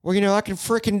Well, I can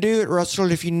freaking do it,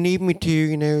 Russell, if you need me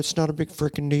to. It's not a big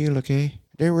freaking deal, okay?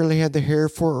 I don't really have the hair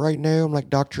for it right now. I'm like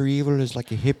Dr. Evil is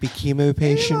like a hippie chemo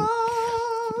patient.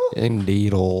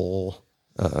 Indeed.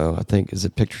 Uh-oh, I think, is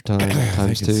it picture time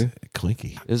times two?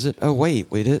 Clinky. Is it? Oh, wait,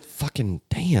 it fucking,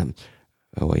 damn.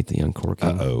 Oh, wait, the uncorking.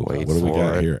 Uh-oh, Wait, what do we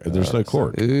got here? There's no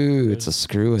cork. Ooh, it's a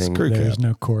screw hang. Screw There's cap.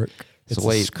 no cork. It's So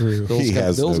wait, a screw.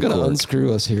 Bill's no going to cork.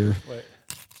 unscrew us here.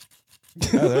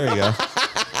 Oh, there you go.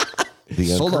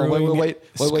 The Hold on, wait.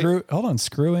 Screw. Hold on.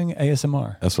 Screwing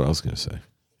ASMR. That's what I was going to say.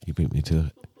 You beat me to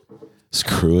it.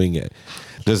 Screwing it.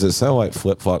 Does it sound like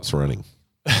flip-flops running?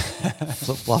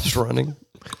 Flip-flops running.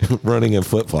 Running in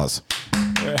flip-flops.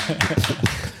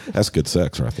 That's good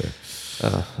sex right there.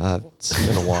 It's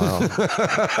been a while.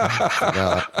 I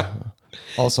forgot.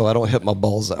 Also, I don't hit my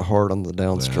balls that hard on the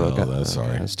downstroke. No, that's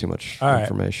sorry. That's too much All right.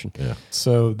 information. Yeah.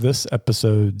 So this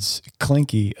episode's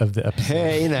Clinky of the episode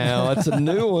Hey, now, it's a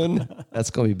new one. That's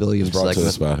going to be Billiam's Brought to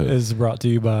us segment. by who? is brought to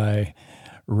you by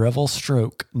Revel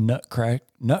Stroke Nut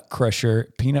Crusher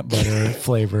Peanut Butter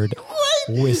Flavored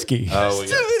Whiskey. Oh,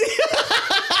 yeah.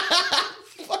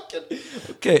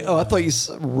 Okay. Oh, I thought you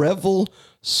said Revel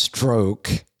Stroke.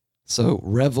 So,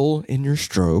 revel in your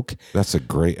stroke. That's a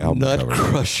great album Nut cover.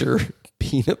 Crusher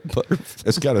peanut butter.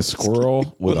 It's got a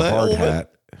squirrel with a a hard helmet.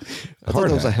 hat. I thought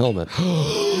it was a helmet.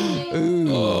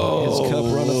 Ooh, his cup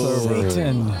runneth over.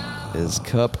 Satan. His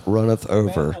cup runneth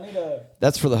over.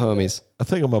 That's for the homies. I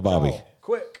think I'm a Bobby.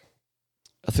 Quick.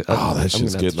 That's That's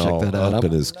just getting all up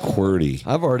in his QWERTY.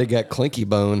 I've already got clinky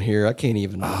bone here. I can't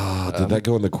even. Did that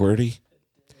go in the QWERTY?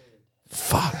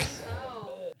 Fuck.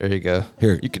 There you go.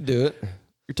 Here. You can do it.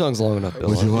 Your tongue's long enough, Bill.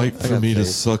 Would you like I for got me to faith.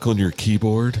 suck on your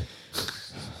keyboard?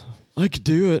 I could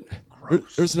do it.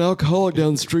 There's an alcoholic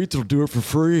down the street that'll do it for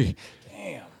free.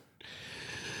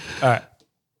 All right.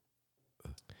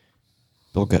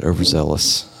 Bill got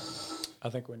overzealous. I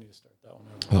think we need to start that one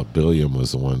over. I thought Billiam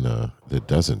was the one that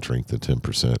doesn't drink the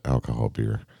 10% alcohol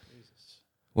beer.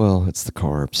 Well, it's the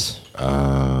carbs,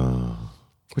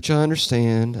 which I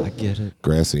understand. I get it.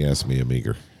 Grassy asked me a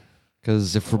meager.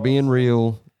 Because if we're being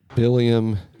real,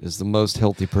 Billiam is the most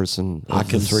healthy person of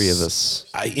the three of us.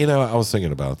 I was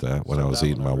thinking about that when I was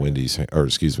eating my Wendy's,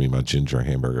 my ginger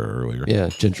hamburger earlier. Yeah,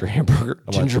 ginger hamburger,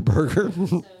 ginger burger.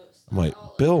 I'm like,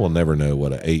 Bill will never know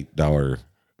what an $8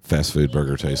 fast food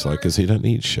burger tastes like because he doesn't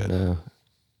eat shit. No.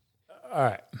 All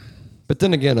right. But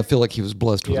then again, I feel like he was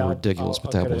blessed with a I'll- ridiculous I'll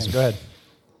get it in. metabolism. Go ahead.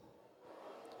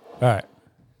 All right.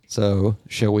 So,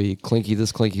 shall we clinky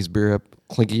this Clinky's beer up?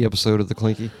 Clinky episode of the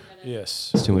Clinky?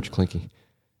 Yes. It's too much Clinky.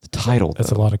 The title,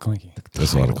 That's a though. lot of Clinky.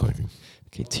 That's a lot of clinking.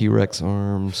 Okay, T-Rex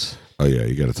arms. Oh, yeah,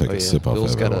 you got to take a sip off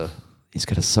Bill's that. he's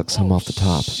got to suck some off the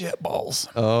top. Shit balls.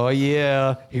 Oh,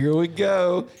 yeah. Here we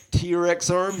go. T-Rex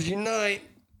arms unite.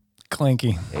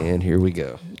 Clinky. And here we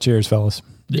go. Cheers, fellas.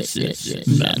 This is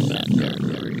Metal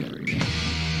Nerd.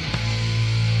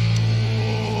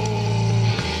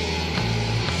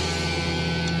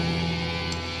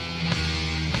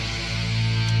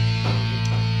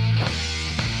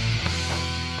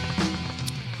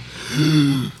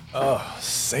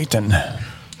 Satan.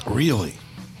 Really?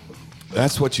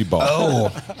 That's what you bought? Oh.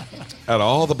 Out of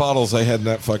all the bottles they had in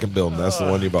that fucking building, that's the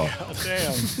one you bought.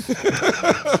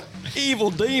 Damn.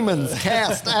 Evil demons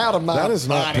cast out of my That is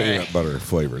not body. peanut butter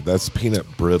flavored. That's peanut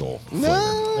brittle. flavored.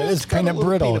 No, It is peanut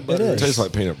brittle. peanut butter. It It is. tastes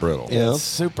like peanut brittle. Yeah. It's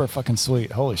super fucking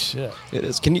sweet. Holy shit. It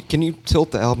is. Can you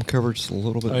tilt the album cover just a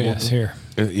little bit Oh, more? yes. Here.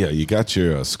 Yeah, you got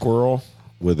your squirrel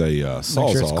with a Make sure it's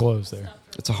sawzall. closed there.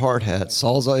 It's a hard hat.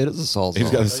 Sawzall. It is a sawzall. He's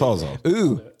got a sawzall.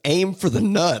 Ooh, aim for the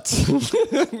nuts.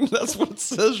 That's what it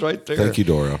says right there. Thank you,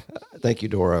 Doro. Thank you,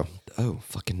 Doro. Oh,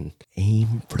 fucking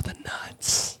aim for the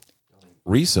nuts.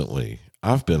 Recently,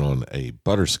 I've been on a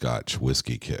butterscotch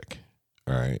whiskey kick.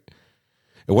 All right.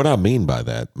 And what I mean by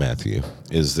that, Matthew,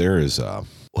 is there is,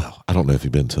 well, I don't know if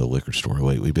you've been to a liquor store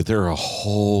lately, but there are a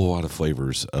whole lot of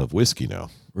flavors of whiskey now.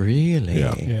 Really?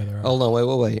 Yeah. Yeah, there are. Hold on,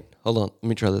 wait. Hold on. Let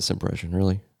me try this impression.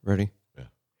 Really? Ready?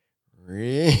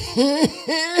 Yeah.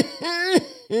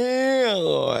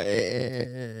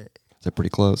 Is that pretty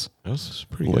close? That's A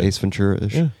pretty little good. Ace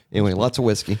Ventura-ish. Yeah. Anyway, lots of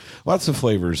whiskey. Lots of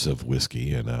flavors of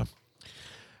whiskey. And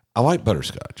I like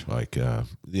butterscotch, like the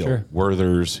Sure. old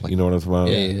Werther's. You know what I'm talking about?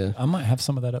 Yeah. I might have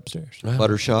some of that upstairs.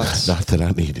 Butter shots. Not that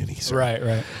I need any, sir.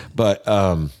 Right. But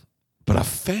I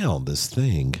found this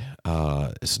thing.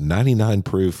 It's 99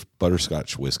 proof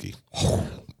butterscotch whiskey.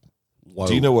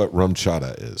 Do you know what rum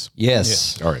chata is?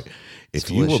 Yes. All right. If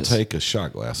It's you will delicious. take a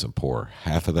shot glass and pour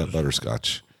half of that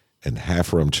butterscotch and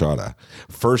half rum chata,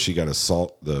 first you got to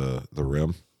salt the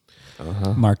rim.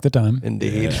 Mark the time.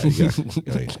 Indeed. You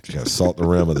got to salt the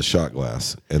rim of the shot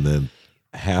glass, and then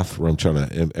half rum chata.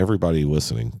 And everybody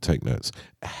listening, take notes.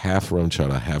 Half rum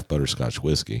chata, half butterscotch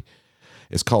whiskey.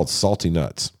 It's called Salty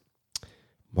Nuts.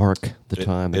 Mark the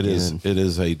time It again. It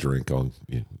is a drink.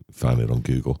 You find it on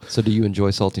Google. So do you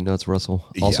enjoy salty nuts, Russell?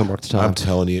 Also Yeah, mark the time. I'm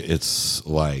telling you, it's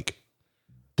like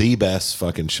the best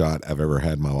fucking shot I've ever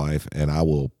had in my life, and I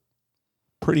will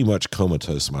pretty much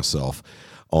comatose myself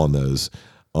on those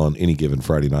on any given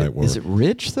Friday night. Is it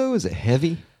rich though? Is it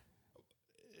heavy?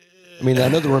 I mean, I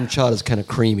know the rum chata is kind of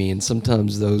creamy, and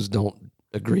sometimes those don't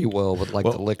agree well with the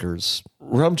liquors.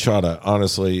 Rum chata?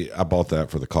 Honestly, I bought that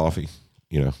for the coffee.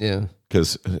 Yeah.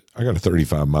 Because I got a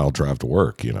 35-mile drive to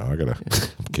work. I gotta.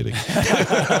 I'm kidding.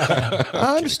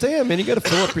 I understand, man. You got to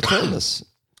fill up your thermos.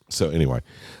 So anyway,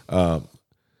 that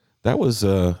was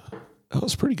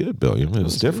pretty good, Billiam. It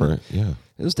was different. Yeah.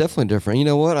 It was definitely different. You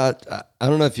know what? I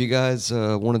don't know if you guys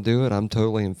want to do it. I'm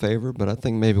totally in favor, but I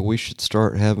think maybe we should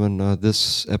start having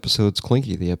this episode's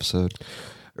Clinky the episode.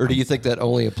 Or do you think that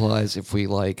only applies if we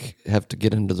have to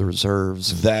get into the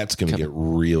reserves? That's going to get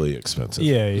really expensive.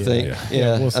 Yeah, You think?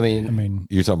 Yeah. Well, I mean,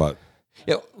 You're talking about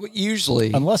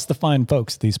usually. unless the fine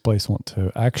folks at these places want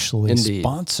to actually Indeed.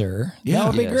 sponsor, that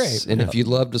would be Yes. great. And if you'd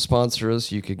love to sponsor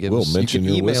us, you could give We'll us. You mention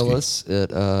can your email whiskey. us at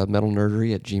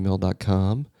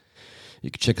metalnerdery@gmail.com.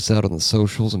 You can check us out on the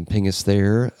socials and ping us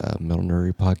there. Metal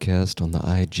Nerdery Podcast on the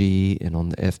IG and on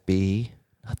the FB.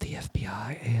 Not the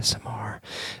FBI, ASMR.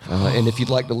 And if you'd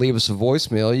like to leave us a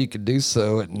voicemail, you could do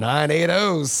so at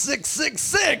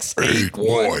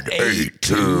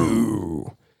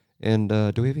 980-666-8182. And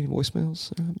do we have any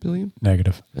voicemails, Billiam?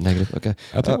 Negative. Negative. Okay.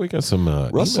 I think we got some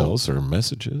Russell. emails or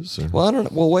messages. Or, Well, I don't know.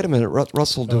 Well, wait a minute,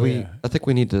 Russell. Do we? yeah. I think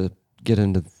we need to get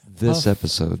into this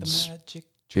episode's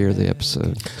beer of the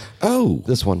episode.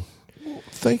 This one.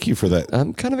 Thank you for that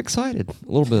I'm kind of excited. A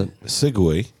little bit.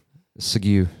 segue.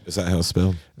 Segue. Is that how it's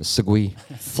spelled? Segue.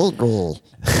 Segue.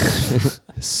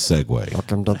 Segue.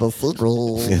 Welcome to the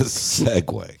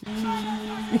segue.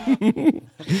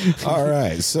 Segue. All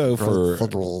right. So for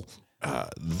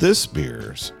this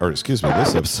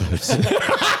episode.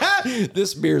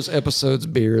 This beer's episode's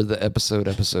beer, the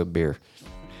episode beer.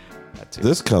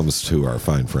 This comes to our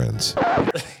fine friends.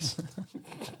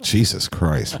 Jesus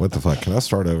Christ. What the fuck? Can I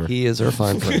start over? He is our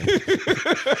fine friend.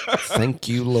 Thank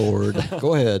you, Lord.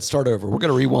 Go ahead. Start over. We're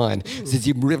going to rewind.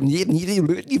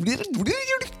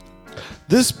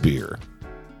 This beer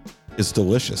is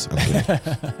delicious. I'm kidding.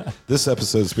 This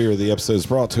episode's beer, the episode is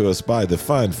brought to us by the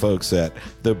fine folks at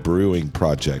The Brewing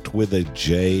Project with a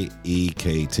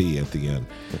JEKT at the end.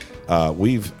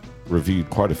 We've reviewed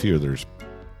quite a few of their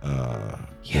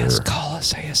Call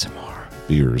us ASMR.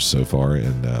 beers so far,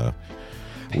 and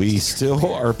we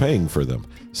still are paying for them.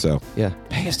 So, Yeah.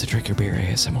 Pay us to drink your beer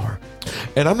ASMR.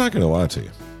 and I'm not going to lie to you.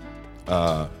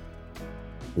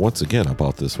 Once again, I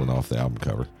bought this one off the album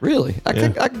cover. Really? I Yeah.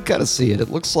 can kind of see it. It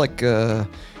looks like a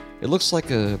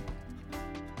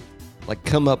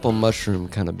come up on mushroom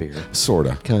kind of beer.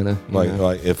 Sorta. Kind of.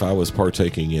 Like if I was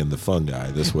partaking in the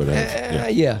fungi, this would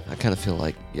have. Yeah. I kind of feel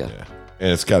like, yeah. And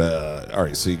it's got all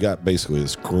right, so you got basically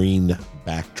this green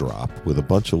backdrop with a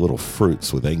bunch of little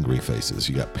fruits with angry faces.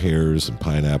 You got pears and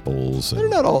pineapples. They're And,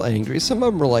 not all angry. Some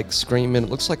of them are like screaming. It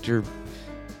looks like you're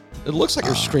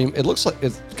screaming. It looks like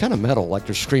it's kind of metal, like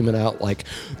they're screaming out like,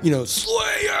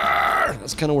 Slayer!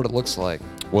 That's kind of what it looks like.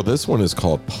 well, this one is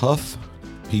called Puff,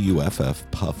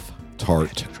 Puff, Puff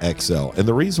Tart XL. And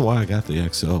the reason why I got the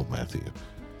XL, Matthew,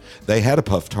 they had a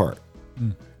Puff Tart.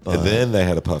 And then they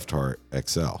had a Puff Tart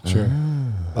XL. Sure.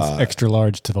 That's extra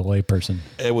large to the layperson.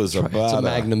 It was It's about a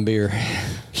Magnum beer.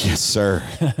 Yes, sir.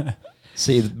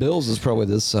 See, the Bill's is probably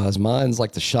this size. Mine's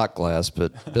like the shot glass,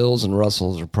 but Bill's and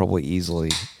Russell's are probably easily.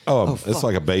 It's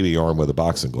like a baby arm with a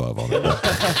boxing glove on it.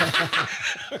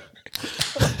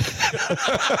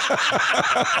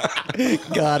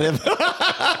 Got him.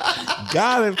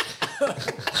 Got him.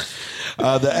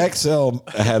 The XL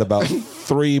had about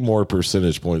 3 more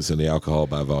percentage points in the alcohol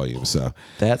by volume. So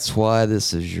That's why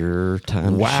this is your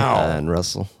time to shine,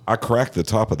 Russell. I cracked the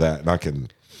top of that, and I can. You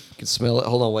can smell it.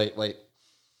 Hold on, wait.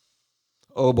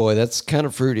 Oh boy, that's kind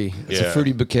of fruity. It's a Yeah.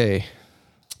 fruity bouquet.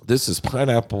 This is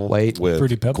pineapple Wait. with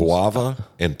Fruity Pebbles? guava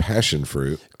and passion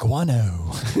fruit.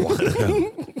 Guano.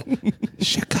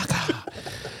 Chicago.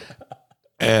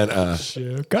 And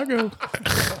Chicago.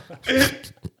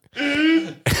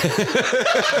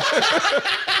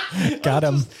 Got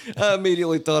him. I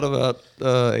immediately thought about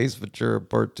Ace Ventura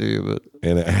Part 2, but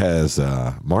it has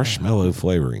marshmallow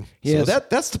flavoring. So yeah, let's-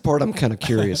 that's the part I'm kind of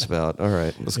curious about. All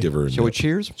right, Let's give her. shall we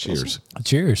cheers? Cheers.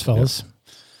 Cheers, fellas.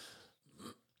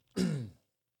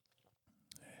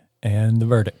 And the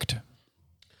verdict.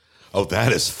 Oh,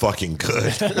 that is fucking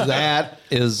good. That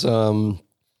is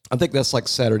I think that's like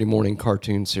Saturday morning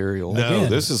cartoon cereal. No, Again.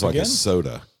 this is like a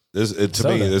soda. To me,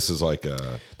 Soda. this is like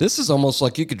a. This is almost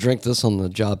like you could drink this on the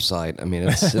job site. I mean,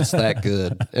 it's that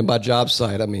good. And by job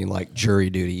site, I mean like jury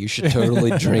duty. You should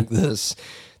totally drink this.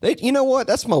 You know what?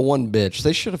 That's my one bitch.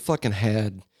 They should have fucking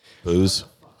had. Booze.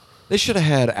 They should have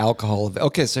had alcohol.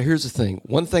 Okay, so here's the thing.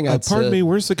 One thing I'd Pardon said, me,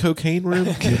 where's the cocaine room?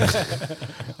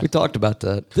 we talked about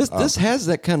that. This has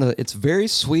that kind of. It's very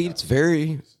sweet. It's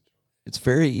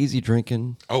very easy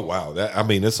drinking. Oh wow,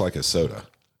 it's like a soda.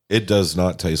 It does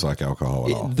not taste like alcohol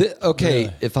at all.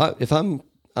 Okay, if I'm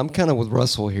kind of with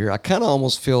Russell here. I kind of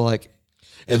almost feel like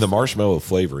And the marshmallow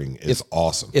flavoring is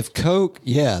awesome. if Coke,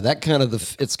 yeah, that kind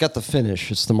of it's got the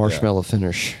finish. It's the marshmallow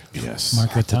finish. Yes.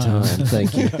 Mark your time.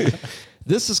 Thank you.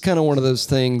 This is kind of one of those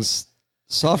things.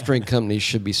 Soft drink companies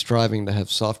should be striving to have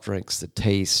soft drinks that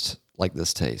taste like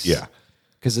this tastes. Yeah.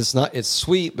 because it's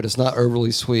sweet, but it's not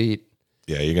overly sweet.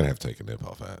 Yeah, you're gonna have to take a nip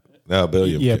off that. No, Bill,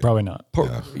 Yeah, probably not.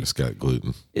 Yeah, it's got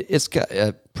gluten. It's got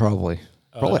probably.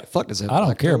 Fuck does it? I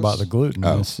don't care about the lactose? gluten.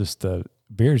 It's just the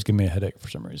beers give me a headache for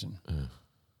some reason.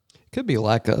 Could be a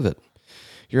lack of it.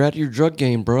 You're out of your drug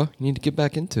game, bro. You need to get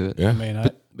back into it. Yeah. I mean,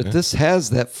 But this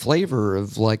has that flavor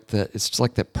of like that. It's just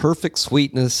like that perfect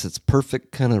sweetness. It's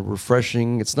perfect, kind of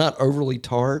refreshing. It's not overly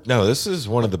tart. No, this is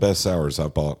one of the best sours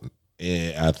I've bought.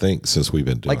 I think since we've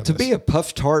been doing Like to this. be a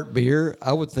puff tart beer,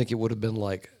 I would think it would have been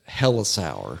like hella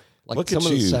sour. Like Look some at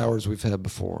of the you. sours we've had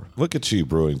before. Look at you,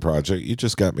 Brewing Project. You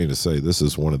just got me to say this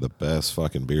is one of the best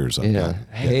fucking beers I've Yeah. got.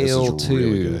 Hail this is to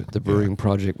really good. the Brewing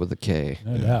Project with a K.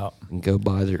 no doubt. And go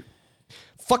buy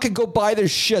their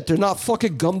shit. They're not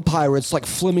fucking gum pirates like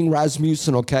Fleming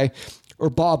Rasmussen, okay? Or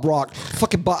Bob Rock.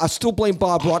 I still blame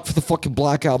Bob Rock for the fucking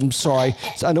Black Album. Sorry.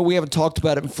 I know we haven't talked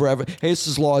about it in forever. Hey, this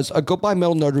is Laws. Go buy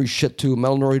Metal Nerdery shit too.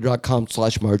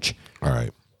 metalnerdery.com/merch. All right.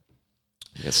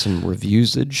 Got some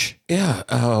reviewsage. Yeah.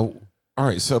 All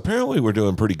right. So apparently we're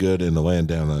doing pretty good in the land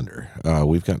down under.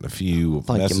 We've gotten a few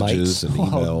Thank you, messages and Oh,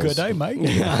 emails. good day, mate.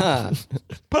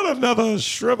 Put another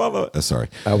shrimp on the. Sorry.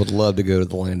 I would love to go to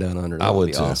the land down under. That would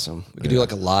be too. awesome. We could do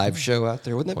like a live show out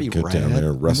there. Wouldn't that be Go rad? down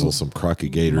there and wrestle some crocky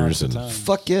gators and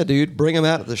Fuck yeah, dude. Bring them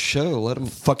out at the show. Let them.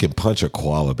 fucking punch a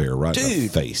koala bear right in the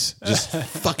Dude. face. Just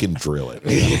fucking drill it.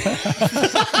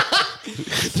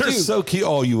 They're so cute.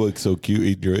 Oh, you look so cute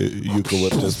eating your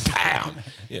eucalyptus. Pow.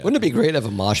 Yeah. Wouldn't it be great to have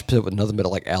a mosh pit with nothing but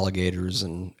like alligators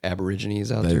and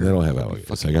aborigines out They there? don't have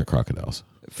alligators. They got crocodiles.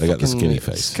 They got the skinny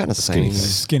Fucking- face. it's kinda The skinny same.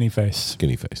 face. Skinny face.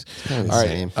 Skinny face. Kinda the All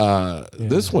same. right.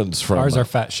 This one's from. Ours are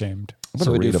fat shamed.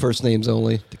 So we do read 'em. first names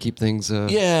only to keep things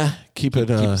Yeah, keep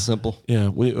it simple. Yeah,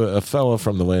 a fella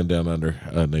from the land down under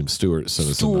named Stuart sent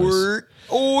us a nice.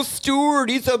 Oh, Stuart,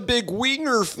 he's a big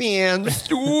Winger fan.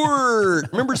 Stuart.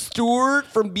 Remember Stuart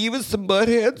from Beavis and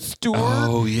Butthead? Stuart?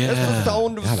 Oh, yeah. That's the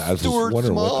sound of God, I was just Stuart's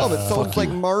wondering what mom. the It sounds fuck like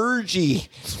you- Margie.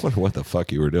 I just wonder what the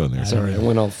fuck you were doing there. Sorry, I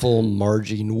went on full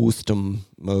Margie Woostum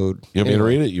mode. You want me to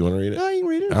read it? You want to read it? No, you can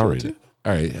read it. I'll read it.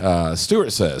 All right.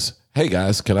 Stuart says, "Hey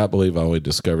guys, cannot believe I only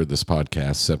discovered this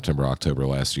podcast September, October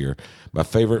last year. My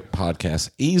favorite podcast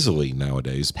easily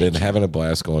nowadays. Been having a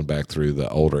blast going back through the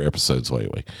older episodes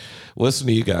lately. Listen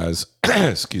to you guys,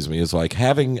 excuse me, is like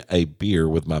having a beer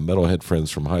with my metalhead friends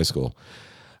from high school.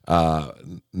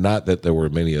 Not that there were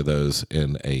many of those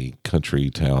in a country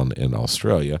town in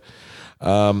Australia.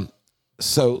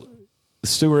 So,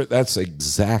 Stuart, that's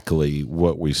exactly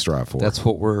what we strive for. That's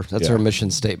our mission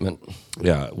statement.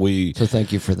 Yeah, So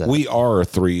thank you for that. we are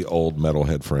three old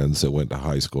metalhead friends that went to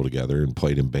high school together and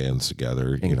played in bands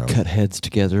together. and you know, cut heads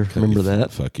together. Remember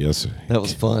that? Fuck yes, That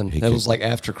was fun. That was like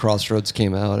after Crossroads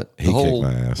came out. He kicked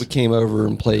my ass. We came over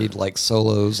and played like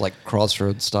solos, like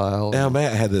Crossroads style. Now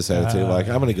Matt had this attitude, like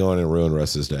I'm going to go in and ruin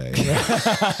Russ's day.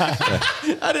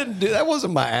 I didn't do that.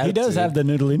 Wasn't my attitude. He does have the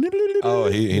noodly. Oh,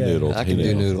 he noodled. I He can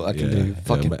do noodled. noodle. I can Yeah. do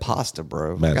fucking Matt- pasta,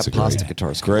 bro. Matt's I got pasta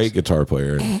guitar skills. great guitar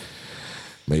player. And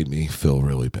made me feel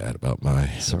really bad about my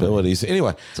abilities.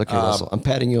 Anyway, It's okay, Russell. I'm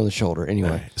patting you on the shoulder.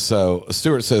 Anyway, so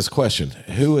Stuart says, question,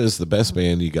 who is the best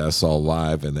band you guys saw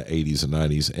live in the 80s and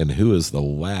 90s, and who is the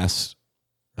last,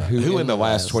 who in the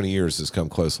last 20 years has come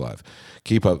close live?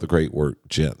 Keep up the great work,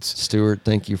 gents. Stuart,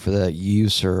 thank you for that. You,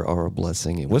 sir, are a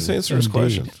blessing. And Let's answer his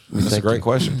question. That's a Thank great you.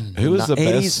 question. Who is the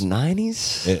 80s, best?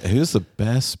 90s? Who's the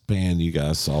best band you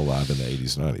guys saw live in the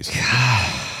 80s and 90s?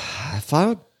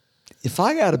 If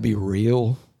I got to be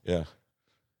real, Yeah.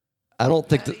 I don't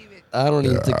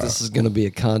even think this is going to be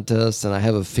a contest, and I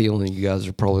have a feeling you guys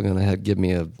are probably going to give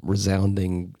me a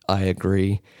resounding "I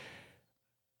agree."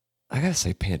 I gotta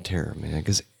say Pantera, man,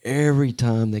 because every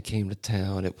time they came to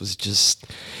town, it was just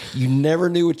you never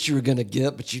knew what you were going to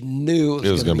get, but you knew it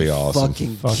was going to be awesome.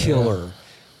 fucking killer,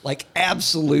 like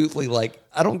absolutely. Like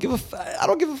I don't give a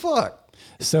fuck.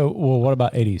 So, well, what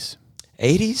about 80s?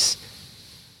 80s?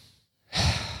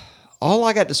 All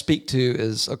I got to speak to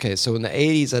is, okay, so in the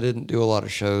 80s, I didn't do a lot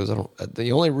of shows.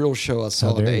 The only real show I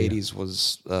saw in the 80s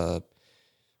was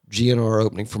GNR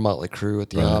opening for Motley Crue at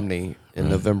the Omni in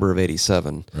November of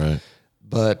 87. Right.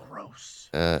 But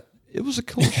it was a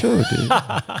cool show, dude.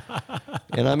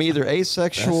 And I'm either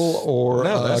asexual or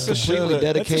that's the show completely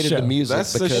dedicated to music.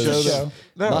 That's the because show.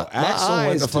 No, Axl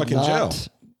went to did fucking not- jail.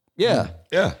 Yeah.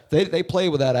 Yeah. They played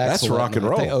with that Axl. That's that rock and night.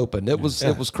 roll. They opened. It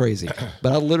was crazy.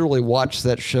 But I literally watched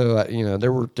that show.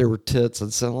 There were tits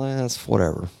and said, well, that's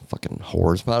whatever, fucking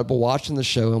whores. But watching the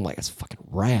show, I'm like, it's fucking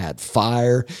rad.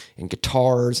 Fire and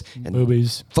guitars and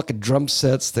Boobies. fucking drum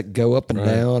sets that go up and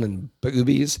down and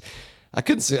boobies. I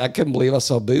couldn't believe I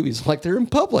saw boobies. I'm like, they're in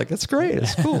public. That's great.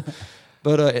 It's cool.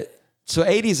 But so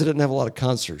 80s, I didn't have a lot of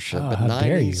concert shit. Oh, but how 90s,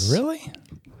 dare you? Really?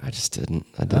 I just didn't.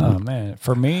 I didn't. Oh, man.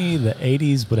 For me, the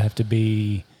 80s would have to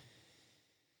be...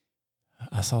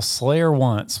 I saw Slayer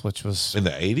once, which was In the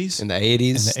 80s? In the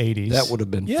 80s? in the 80s. That would have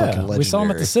been yeah, fucking legendary. we saw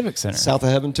him at the Civic Center. South of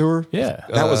Heaven tour? Yeah.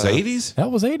 That was 80s? That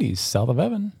was 80s, South of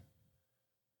Heaven.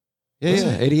 Yeah, Was yeah.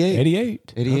 it? 88.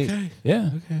 88. 88. Okay. Yeah.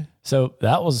 Okay. So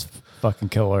that was fucking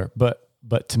killer. But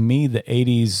to me, the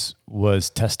 80s was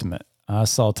Testament. I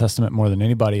saw Testament more than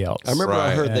anybody else. I remember I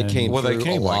Right. heard they And- came Well, they through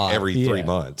came a lot. like every 3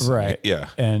 months. Right. Yeah.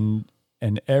 And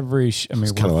every, I mean,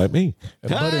 It's kind of like me.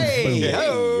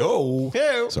 Yo.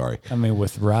 Sorry. I mean,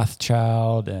 with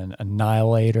Wrathchild and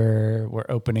Annihilator, we're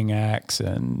opening acts,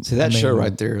 and See, that I mean, show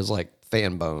right there is like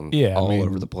fan bone Yeah, I all mean,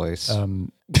 over the place.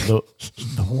 the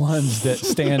ones that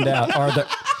stand out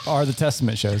are the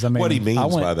Testament shows. I mean, What he means I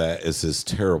went, by that is his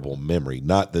terrible memory,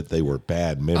 not that they were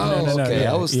bad memories. no, okay.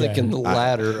 yeah, I was yeah. thinking the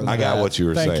latter. of I got that. what you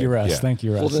were saying. Thank you, Russ. Yeah. Thank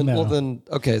you, Russ. Well, then,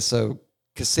 okay. So,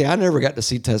 because see, I never got to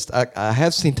see I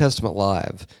have seen Testament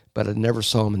live, but I never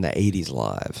saw him in the '80s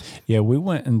live. Yeah, we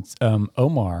went and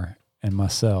Omar and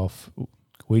myself,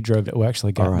 we drove. We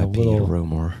actually got in a R.I.P. to little.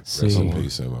 Romar. Rest in See,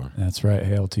 peace, Omar. that's right.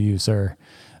 Hail to you, sir.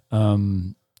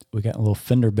 We got a little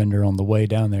fender bender on the way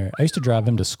down there. I used to drive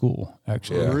him to school,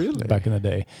 actually, Yeah. Really? back in the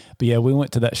day. But yeah, we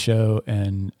went to that show,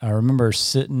 and I remember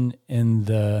sitting in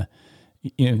the,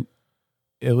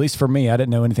 at least for me, I didn't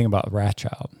know anything about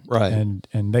Wrathchild, Right.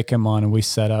 And they come on, and we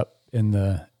set up in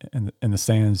the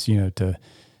stands, to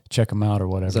check them out or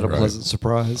whatever. Is that a pleasant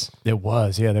surprise? It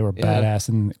was, yeah. They were Yeah. badass,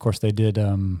 and of course they did.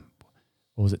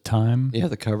 What was it? Time. Yeah,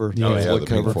 the cover. Yeah. Oh, yeah, Floyd the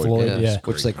Pink cover. Floyd, yeah.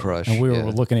 Which they crush. And we were yeah.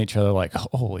 looking at each other like,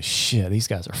 "Holy shit, these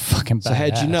guys are fucking badass." So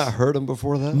had you not heard them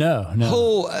before that? No.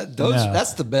 Oh, No.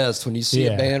 that's the best when you see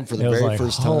a band for the It was very like,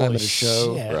 first time holy at a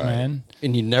show, shit, Right. man.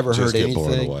 and you never Just heard get blown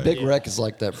anything. away. Big Wreck is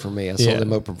like that for me. I saw Yeah.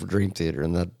 them open for Dream Theater,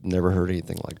 and I never heard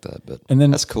anything like that. But And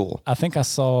then that's cool. I think I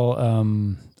saw.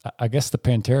 I guess the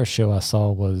Pantera show I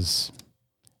saw was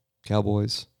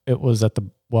Cowboys. it was at the.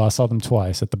 Well, I saw them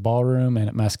twice at the Ballroom and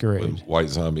at Masquerade. White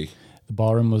Zombie. The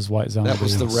Ballroom was White Zombie. That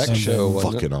was the Wreck and show, then-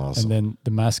 wasn't it? Fucking awesome. And then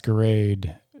the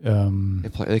Masquerade.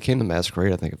 They came to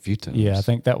Masquerade, I think, a few times. Yeah, I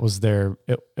think that was their.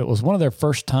 It was one of their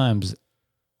first times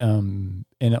in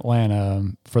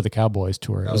Atlanta for the Cowboys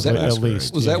tour. Was at that Masquerade?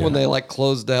 least. Was that yeah. when they like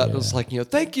closed out? And it was Yeah. like,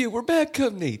 thank you, we're Bad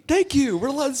Company. Thank you, we're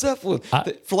Led Zeppelin.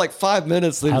 I- For like 5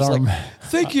 minutes, they I was don't like, rem-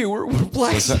 thank you, we're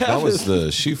Black That Sabbath. was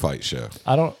the shoe fight show.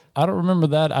 I don't remember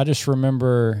that. I just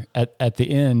remember at the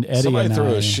end, Somebody Eddie threw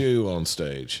and a shoe on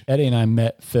stage. I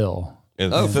met Phil.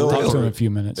 And Oh, Phil for Talked to him threw, a few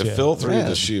minutes. and Yeah. Phil threw Rad.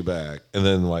 the shoe back, and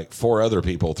then like 4 other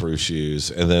people threw shoes,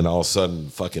 and then all of a sudden,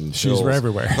 fucking Shoes were Phil's-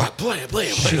 everywhere. Blam, blam,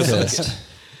 blam. Fest.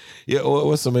 Yeah,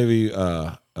 what's the movie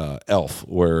Elf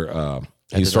where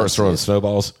he did starts not see throwing it.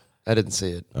 snowballs? I didn't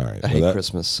see it. All right, I well, hate that-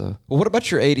 Christmas. So, well, what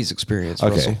about your '80s experience,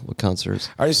 Okay. Russell, with concerts?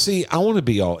 I see. I want to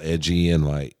be all edgy and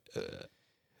like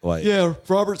Yeah,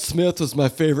 Robert Smith was my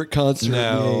favorite concert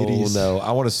no, in the '80s. no.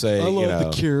 I want to say I love The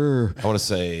Cure. I want to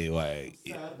say like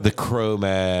the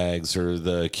Cro-Mags or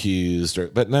the Accused,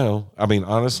 but no. I mean,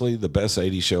 honestly, the best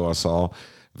 '80s show I saw,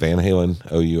 Van Halen,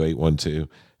 OU812. It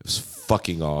was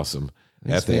fucking awesome.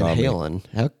 It's the Van Omni. Halen.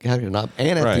 How could it not?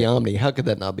 And at Right. the Omni, how could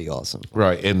that not be awesome?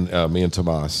 Right, and me and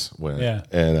Tomas went, Yeah.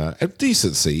 and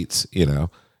decent seats, And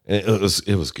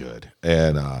it was good,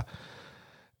 and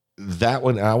that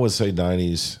one I would say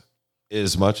 '90s.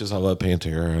 As much as I love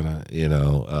Pantera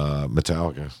and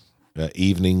Metallica,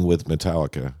 Evening with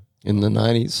Metallica, In the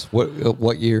 '90s,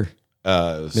 what year?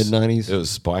 Mid '90s. It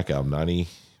was Black Album 90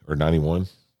 or 91.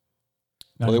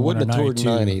 Well, they 91 wouldn't or have toured in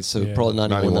 92. '90, so Yeah. probably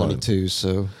 91, 91. 92.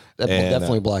 So that And,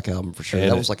 definitely Black Album for sure.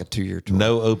 and That was like a 2-year tour.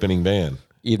 No opening band.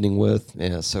 Evening with,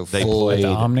 yeah. So They full. played the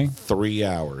Omni? 3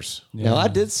 hours. Now I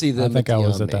did see I them. think at I the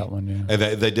was at Omni. that one. Yeah.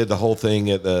 And they did the whole thing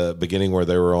at the beginning where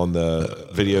they were on the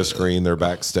video screen. They're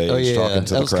backstage Oh, yeah. talking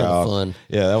to That the was kinda crowd. fun.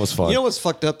 Yeah, that was fun. You know what's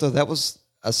fucked up though? That was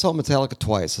I saw Metallica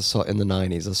twice. I saw in the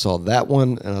 90s. I saw that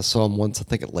one, and I saw him once, I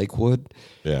think, at Lakewood.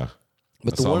 Yeah.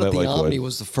 But I the saw one him at the Lakewood. Omni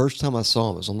was the first time I saw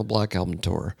him. It was on the Black Album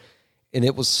tour. And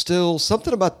it was still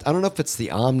something about, I don't know if it's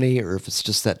the Omni or if it's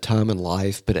just that time in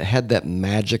life, but it had that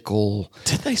magical.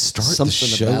 Did they start the something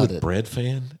show about with it. Bread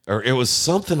Fan? Or it was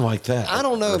something like that. I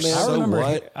don't know, Or man. So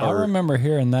What? I remember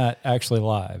hearing that actually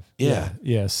live. Yeah.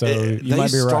 Yeah. So They you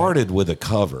might be right. started with a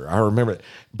cover. I remember it.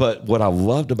 But what I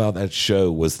loved about that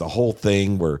show was the whole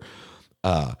thing where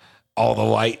all the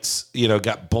lights,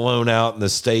 got blown out and the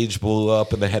stage blew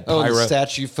up and they had Oh, pyro. the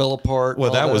statue fell apart. Well,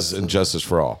 and all that was stuff. Injustice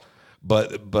for All.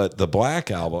 But the Black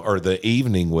Album or the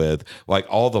evening with like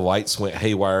all the lights went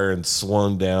haywire and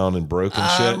swung down and broke and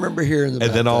shit. I remember hearing about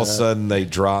And then all of a that. sudden they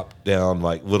dropped down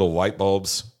like little light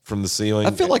bulbs from the ceiling.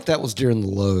 I feel like that was during the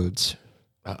loads.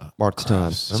 Mark's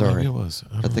time. Sorry. Maybe it was.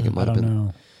 I think it might I have don't been.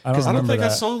 know. I don't I don't remember think I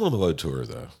that. saw him on the Load Tour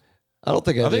though. I don't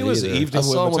think I, I think did it was either. Evening I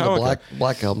saw with him on the Metallica.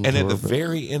 Black Album And tour. at the but-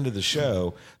 very end of the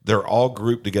show, they're all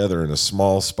grouped together in a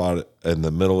small spot in the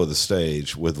middle of the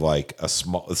stage with like a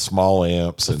small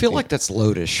amps. I feel like that's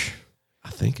loadish.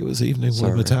 I think it was Evening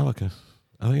Sorry. with Metallica.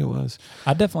 I think it was.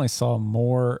 I definitely saw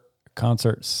more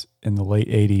concerts in the late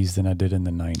 80s than I did in the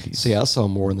 90s. See, I saw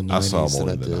more in the 90s I saw more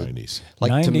than in I the did. 90s.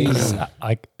 Like to me,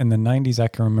 90s, in the 90s, I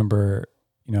can remember,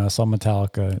 I saw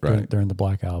Metallica Right. during the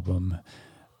Black Album.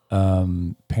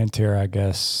 Pantera, I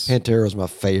guess. Pantera was my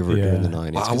favorite during the Yeah.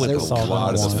 90s. Well, I 'cause went they to were saw a them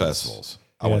lot of once. the festivals.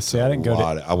 Yeah, I went see, to I didn't a go to-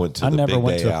 lot. I went to I the never big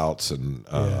went day to a- outs and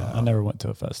I never went to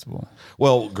a festival.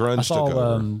 well, I grunge saw took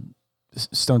over.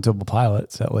 Stone Temple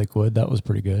Pilots at Lakewood. That was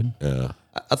pretty good. Yeah,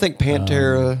 I think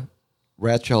Pantera,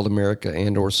 Rat Child America,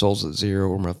 and or Souls at Zero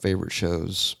were my favorite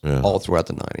shows Yeah. all throughout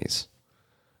the 90s.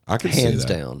 I could Hands see that.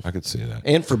 down. I could see that.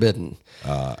 And Forbidden.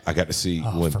 I got to see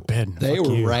when Forbidden. They Fuck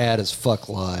were you. rad as fuck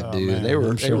live, dude. man, they were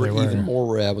I'm sure they were. even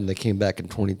more rad when they came back in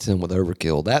 2010 with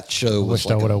Overkill. That show was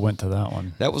Wished I like would have went to that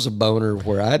one. that was a boner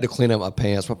where I had to clean out my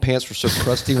pants. My pants were so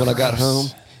crusty when I got home.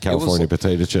 California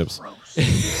potato chips.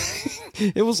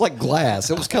 It was like glass.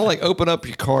 It was kind of like open up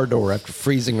your car door after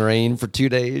freezing rain for 2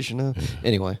 days,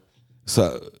 Anyway,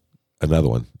 So another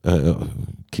one.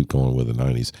 Keep going with the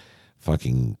 90s.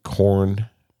 Fucking Korn.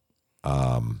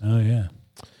 Oh, yeah.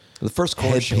 the first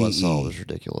Korn Head show I saw PE. was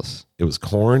ridiculous. It was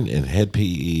Korn and Head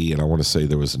PE, and I want to say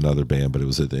there was another band, but it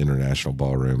was at the International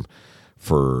Ballroom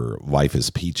for Life is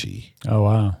Peachy. Oh,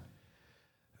 wow.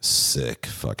 Sick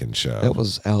fucking show. That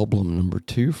was album number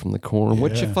 2 from the Korn,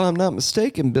 which, Yeah. if I'm not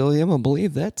mistaken, Billy, I'm gonna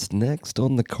believe that's next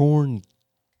on the Korn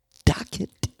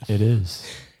docket, It is.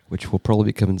 which will probably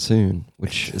be coming soon.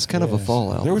 Which is kind of a Yeah. fall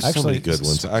album. There were so Actually, many good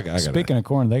ones. I gotta, Speaking of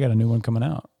Korn, they got a new one coming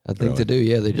out. I think they do.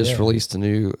 Yeah, they just Yeah. released a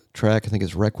new track. I think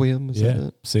it's Requiem. Is that Yeah.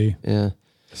 it? See, Yeah.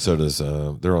 so does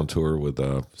they're on tour with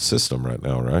System right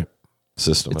now, right?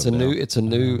 System. It's of a Now. new. It's a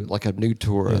new, like a new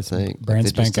tour. I it's a think. brand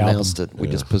They just spank album. announced it. We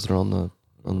just put it on the.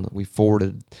 We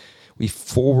forwarded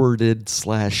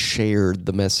 / shared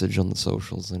the message on the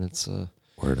socials, and it's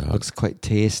Word up. looks quite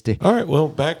tasty. All right, well,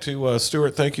 back to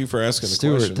Stuart. Thank you for asking the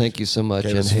Stuart, question. thank you so much.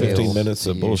 Gave us and 15 hail minutes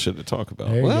to of you. bullshit to talk about.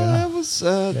 There you Well, go. that was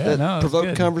that no, it's provoked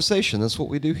good. conversation. That's what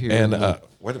we do here. And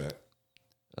wait a minute.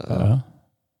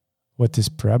 What is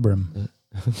Prabram?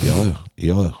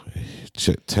 Yellow.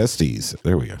 Testes.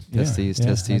 There we go. Testes,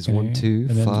 testes, 1, 2,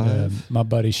 And then, 5. my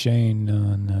buddy Shane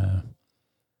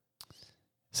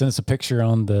sent us a picture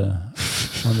on the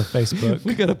Facebook.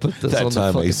 We gotta put this That on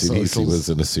time the fucking ACDC socials. was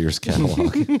in a Sears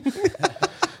catalog.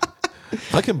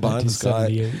 I combine this guy.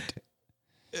 1978.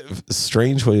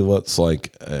 Strange what he looks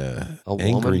like woman?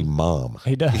 angry mom.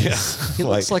 He does. He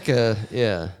looks like a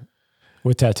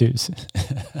With tattoos.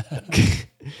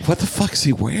 What the fuck is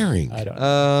he wearing? I don't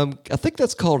know. I think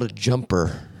that's called a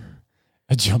jumper,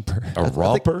 A jumper. A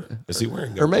romper? Is he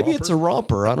wearing a or maybe romper? it's a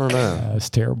romper. I don't know. It's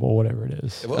terrible, whatever it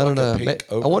is. It looked I don't like a know. pink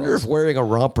I wonder if overalls. wearing a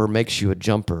romper makes you a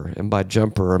jumper, and by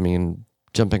jumper I mean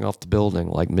jumping off the building,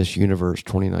 like Miss Universe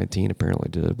 2019 apparently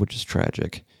did, which is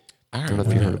tragic. I don't know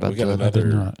if you heard about we got that. I did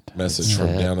another not. message from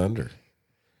Sad. Down Under.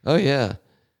 Oh yeah,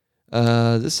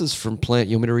 this is from Plant.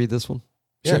 You want me to read this one?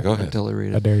 Yeah, go I can ahead. totally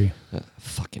read I it. dare you.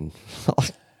 Fucking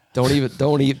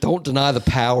don't deny the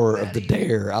power of the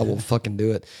dare. I will fucking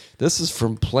do it. This is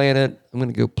from Planet. I'm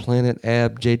gonna go Planet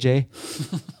Ab JJ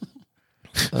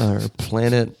or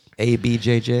Planet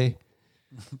ABJJ.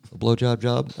 A blowjob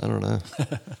job. I don't know.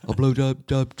 A blowjob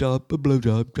job. A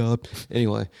blowjob job.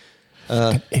 Anyway,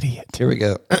 Idiot. here we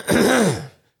go.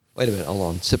 Wait a minute. Hold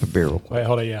on. Sip a beer real quick. Wait,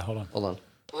 hold on. Yeah, hold on. Hold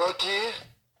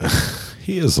on.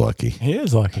 He is lucky. He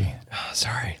is lucky.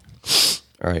 Sorry.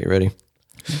 All right. You ready?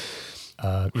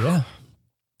 Yeah.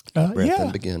 Breath Yeah.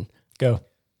 and begin. Go.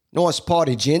 Nice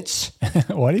party, gents.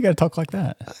 Why do you got to talk like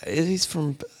that? He's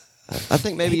from. I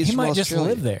think maybe he's He from might just Australia.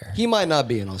 live there. He might not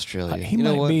be in Australia. He you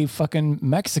know might what? be fucking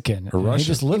Mexican. Or Russian. He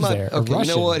just lives Might- there. Or Okay, you know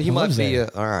Russian. what? He might lives be. there.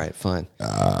 All right, fine.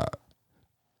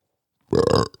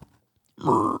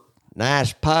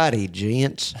 Nice party,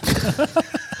 gents.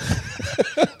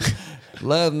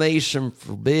 Love me some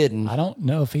Forbidden. I don't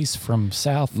know if he's from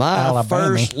South My Alabama.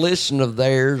 first listen of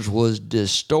theirs was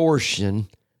Distortion.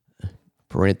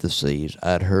 Parentheses.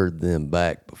 I'd heard them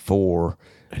back before.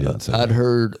 I'd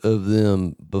heard of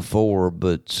them before,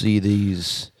 but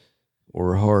CDs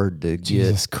were hard to get.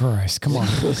 Jesus Christ! Come on.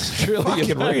 It's really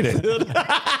can read it.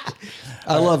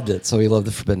 I loved it. So he loved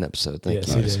the Forbidden episode. Thank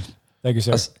Yes, you. he did. Thank you,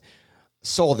 sir.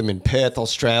 Saw them in Perth,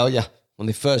 Australia, when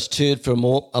they first toured from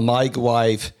Omega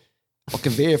Wave. I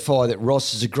can verify that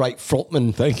Ross is a great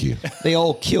frontman. Thank you. They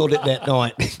all killed it that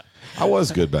night. I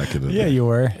was good back in the Yeah, day. you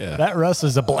were. That Russ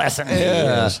is a blessing.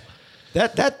 Yeah.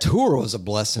 That tour was a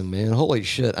blessing, man. Holy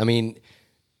shit. I mean,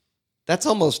 that's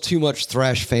almost too much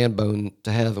thrash fan bone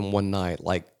to have in one night.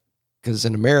 Like, because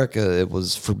in America, it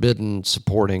was Forbidden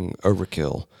supporting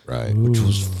Overkill, Right. which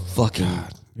was fucking.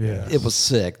 Yeah. It was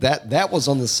sick. That was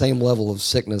on the same level of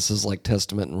sickness as like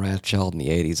Testament and Wrathchild in the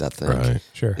 80s, I think. Right.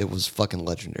 Sure. It was fucking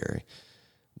legendary.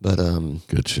 But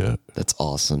Good shit. that's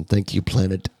awesome. Thank you,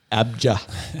 Planet Abja.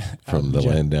 From the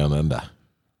land down under.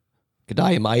 Good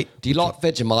day, mate. Do you like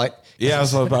Vegemite? Yeah, I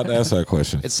was about to ask that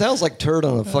question. It sounds like turd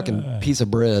on a fucking piece of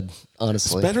bread,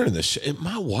 honestly. Better than the shit.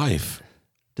 My wife.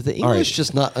 Do the English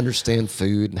just not understand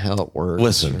food and how it works?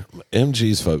 Listen,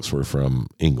 MG's folks were from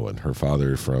England. Her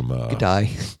father from Good day.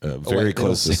 very wait, they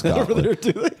close to don't say that over Scotland. there,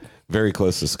 do they? Very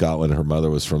close to Scotland. Her mother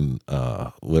was from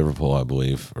Liverpool, I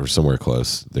believe, or somewhere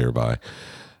close thereby.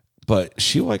 But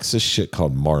she likes this shit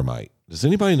called Marmite. Does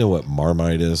anybody know what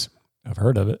Marmite is? I've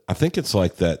heard of it. I think it's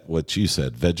like that, what you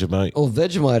said, Vegemite. Well,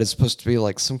 Vegemite is supposed to be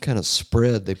like some kind of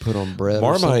spread they put on bread.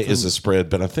 or Marmite is something. a spread,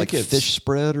 but I think like it's fish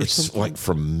spread or it's something. like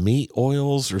from meat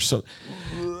oils or something.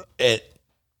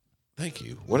 Thank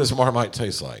you. What does Marmite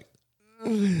taste like?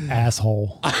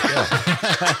 Asshole.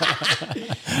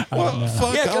 Well,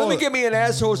 fuck, Yeah, let me get me an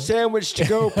asshole sandwich to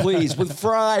go, please, with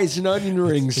fries and onion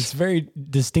rings. It's very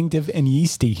distinctive and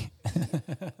yeasty.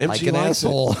 Like an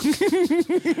asshole.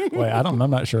 Wait, I'm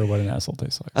not sure what an asshole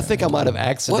tastes like. I think I might have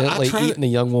accidentally tried eaten a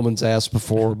young woman's ass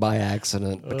before by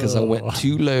accident because I went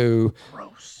too low.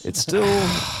 It's still.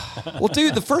 Well,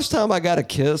 dude, the first time I got a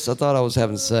kiss, I thought I was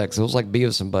having sex. It was like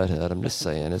Beavis and Butthead. I'm just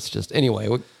saying. It's just. Anyway,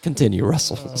 we'll continue,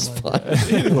 Russell. It's fine.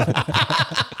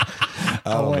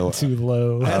 I went too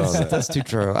low. That's too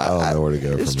true. I don't know where to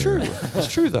go It's from true. here.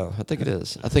 It's true, though. I think it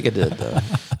is. I think I did, though.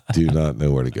 Do not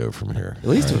know where to go from here. At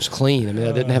least it was clean. I mean,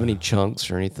 I didn't have any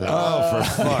chunks or anything. Oh,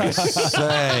 for fuck's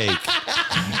sake.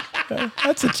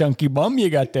 That's a chunky bum you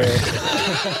got there.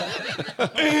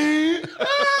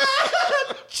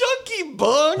 Chunky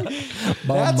bung.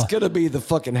 That's gonna be the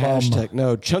fucking hashtag.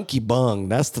 No, chunky bung.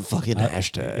 That's the fucking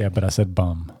hashtag. Yeah, but I said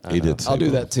bum. He did say I'll do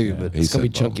bum. that too, but He it's gonna be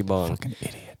said bum. chunky bung. Fucking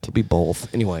idiot. It'll be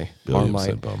both. Anyway, William Marmite.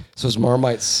 said bum. So is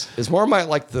Marmite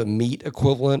like the meat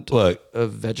equivalent Look,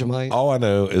 of Vegemite? all I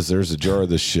know is there's a jar of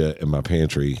this shit in my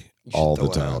pantry all the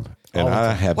throw it out. time. And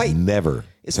I have Wait, never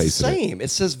It's the tasted it. same. It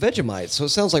says Vegemite, so it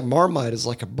sounds like Marmite is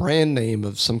like a brand name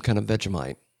of some kind of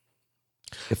Vegemite.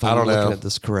 If I'm I don't looking know. at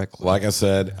this correctly. Like I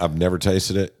said, I've never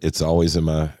tasted it. It's always in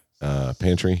my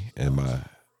pantry, and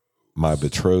my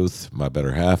betrothed, my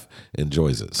better half,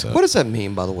 enjoys it. So What does that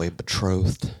mean, by the way,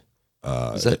 betrothed?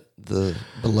 Is that the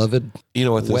beloved? you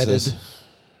know what this wedded? is?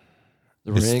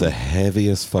 The It's ring? the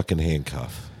heaviest fucking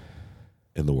handcuff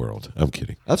in the world. I'm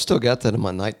kidding. I've still got that on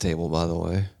my night table, by the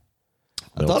way.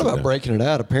 I thought Melted about down. breaking it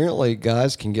out. Apparently,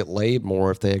 guys can get laid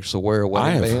more if they actually wear a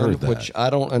wedding have band, heard that. which I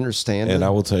don't understand. And I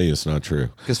will tell you, it's not true.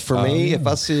 Because for me, if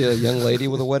I see a young lady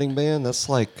with a wedding band, that's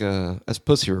like that's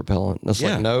pussy repellent. That's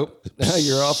Yeah. like nope,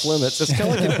 you're off limits. It's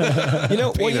kind of like you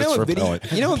know, well, you Penis know,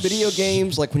 repellent. in video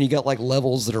games, like when you got like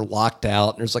levels that are locked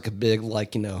out, and there's like a big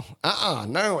like no,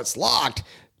 it's locked.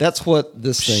 That's what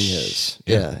this thing is.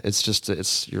 Yeah, it's just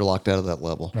you're locked out of that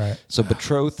level. Right. So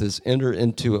betrothed is enter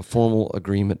into a formal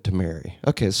agreement to marry.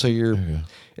 Okay, so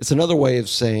it's another way of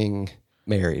saying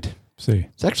married. See.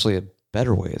 It's actually a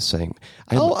better way of saying.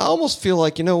 I almost feel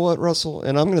like, you know what, Russell,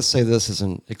 and I'm going to say this as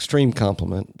an extreme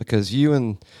compliment because you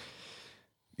and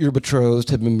your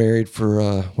betrothed have been married for,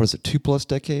 2+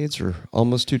 decades or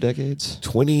almost 2 decades?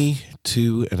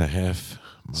 22 and a half.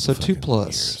 So 2+.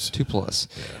 years. 2+.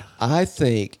 I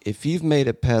think if you've made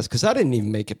it past, because I didn't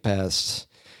even make it past.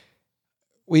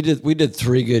 We did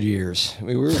 3 good years. I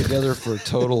mean, we were together for a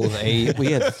total of 8.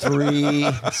 We had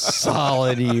 3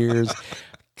 solid years.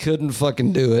 Couldn't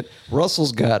fucking do it.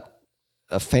 Russell's got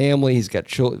a family. He's got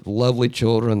lovely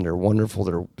children. They're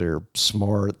wonderful. They're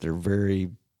smart. They're very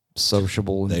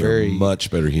sociable and They very are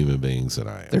much better human beings than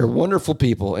I am. They're wonderful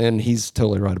people, and he's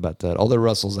totally right about that. Although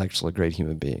Russell's actually a great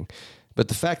human being, but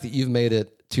the fact that you've made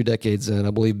it 2 decades in,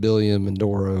 I believe Billiam and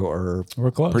Doro are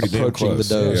We're close. Pretty damn approaching close.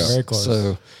 the dose. Yeah. Very close.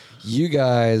 So you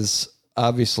guys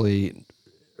obviously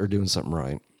are doing something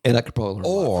right, and I could probably learn. a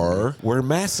lot from you. Or we're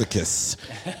masochists.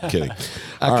 Kidding.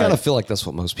 I All kind right. of feel like that's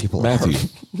what most people Matthew.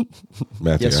 are.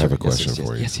 Matthew, Yes, I have sir. a question Yes, yes,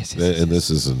 for you. yes, And this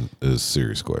is a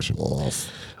serious question.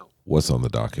 What's on the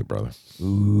docket, brother?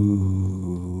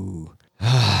 Ooh.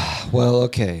 Well,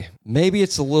 okay. Maybe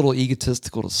it's a little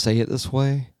egotistical to say it this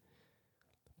way,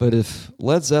 but if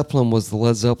Led Zeppelin was the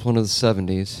Led Zeppelin of the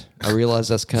 70s, I realize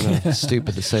that's kind of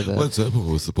stupid to say that. Led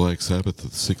Zeppelin was the Black Sabbath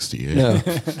of '68. No.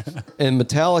 And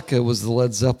Metallica was the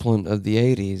Led Zeppelin of the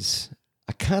 80s.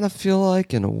 I kind of feel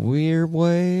like, in a weird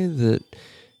way, that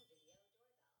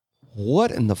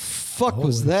what in the fuck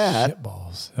was Holy that?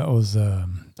 shitballs. That was a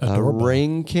A doorbell.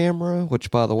 Ring camera, which,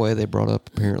 by the way, they brought up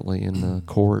apparently in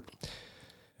court.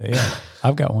 Yeah,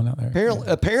 I've got one out there.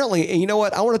 Apparently, and you know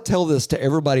what? I want to tell this to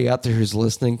everybody out there who's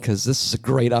listening because this is a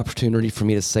great opportunity for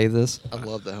me to say this. I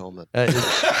love the helmet.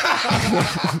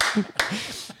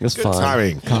 It's Good fine.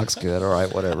 timing. Cock's good. All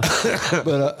right, whatever.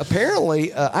 But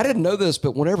apparently, I didn't know this,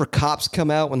 but whenever cops come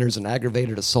out when there's an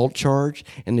aggravated assault charge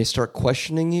and they start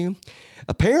questioning you,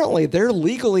 apparently they're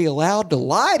legally allowed to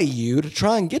lie to you to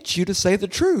try and get you to say the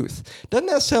truth. Doesn't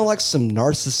that sound like some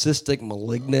narcissistic,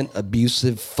 malignant,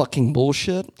 abusive fucking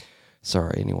bullshit?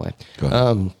 Sorry, anyway. Go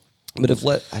ahead. But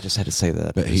I just had to say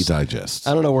that. But he digests.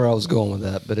 I don't know where I was going with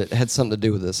that, but it had something to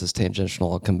do with this. It's tangential.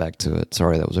 I'll come back to it.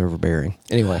 Sorry, that was overbearing.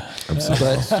 Anyway,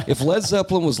 but if Led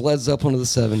Zeppelin was Led Zeppelin of the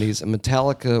 70s and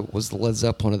Metallica was the Led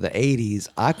Zeppelin of the 80s,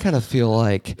 I kind of feel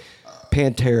like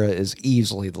Pantera is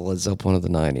easily the Led Zeppelin of the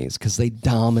 90s because they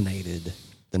dominated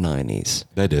the 90s.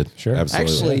 They did. Sure.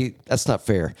 Absolutely. Actually, that's not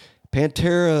fair.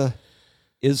 Pantera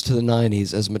is to the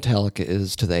 90s as Metallica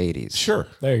is to the 80s. Sure.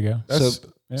 There you go.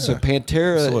 So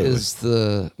Pantera Absolutely. is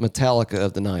the Metallica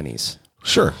of the 90s.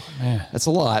 Sure. Yeah. That's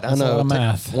a lot. That's I know. a lot of Take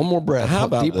math. one more breath. How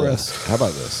about Deep this? breath. How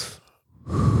about this?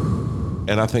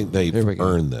 And I think they've There we go.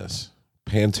 earned this.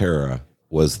 Pantera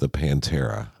was the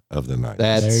Pantera of the 90s.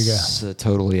 That's a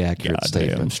totally accurate Goddamn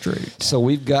statement. straight. So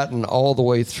we've gotten all the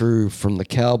way through from the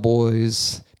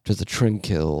Cowboys to the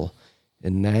Trinkill,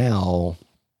 and now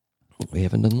we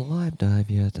haven't done the live dive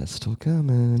yet. That's still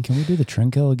coming. Can we do the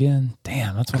Trinkill again?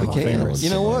 Damn, that's one of my Okay, favorites. you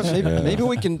know what? Maybe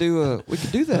we can do that.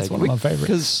 That's one of my favorites.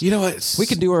 Because You know what? we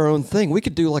could do our own thing. We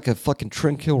could do like a fucking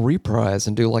Trinkill reprise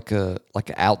and do like an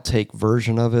outtake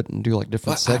version of it and do like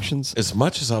different sections. As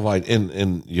much as I like,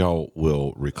 and y'all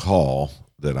will recall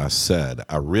that I said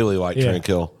I really like Yeah.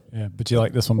 Tranquil. Yeah, but you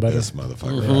like this one better? This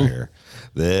motherfucker right here.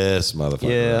 This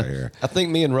motherfucker right here. I think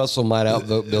me and Russell might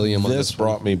outvote Billiam on This this one.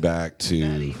 brought me back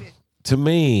to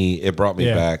me, it brought me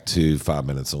Yeah. back to 5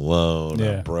 Minutes Alone.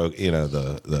 Yeah. I broke,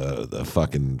 the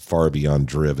fucking far beyond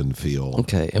driven feel.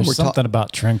 Okay, and There's we're something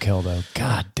about Trinkill, though.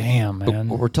 God damn, man.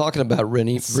 We're talking about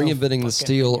reinventing the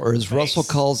steel, or as Russell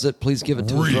calls it, please give it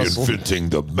to us, Russell. Reinventing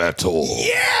the metal.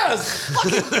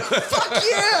 Fuck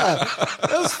yeah!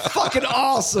 That was fucking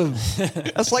awesome.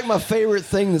 That's like my favorite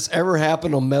thing that's ever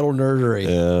happened on Metal Nerdery.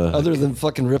 Other than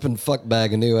fucking ripping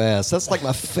fuckbag a new ass. That's like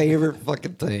my favorite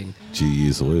fucking thing.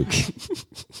 Jeez, Luke.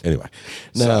 Anyway,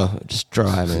 No, just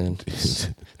dry, man.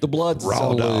 The blood's raw so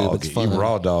lube, dog. it's You fine.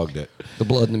 raw dogged it. The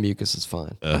blood and the mucus is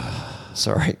fine.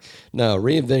 Sorry. No,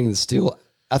 reinventing the steel.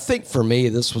 I think for me,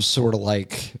 this was sort of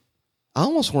like, I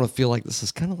almost want to feel like this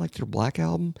is kind of like their Black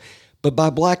Album. But by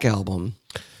Black Album,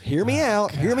 hear me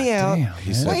out. Hear me out. damn,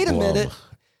 He said Wait a Blum. minute.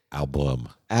 Album.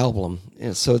 Album.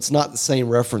 Yeah, so it's not the same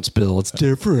reference bill. It's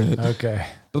different. Okay.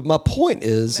 But my point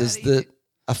is that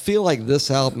I feel like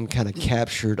this album kind of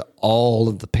captured all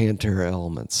of the Pantera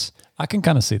elements. I can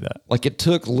kind of see that. Like it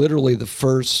took literally the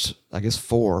first, I guess,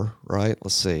 4, right?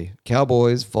 Let's see.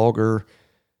 Cowboys, Vulgar,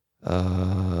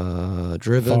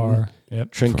 Driven, Far.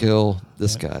 Yep. Trinkill,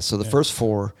 this guy. So the first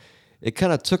 4, it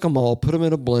kind of took them all, put them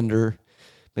in a blender,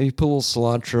 maybe put a little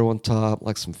cilantro on top,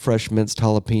 like some fresh minced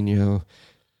jalapeno,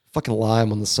 fucking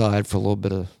lime on the side for a little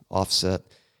bit of offset.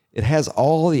 It has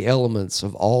all the elements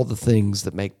of all the things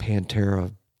that make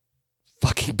Pantera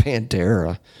fucking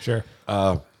Pantera. Sure.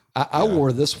 I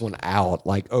wore this one out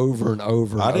like over and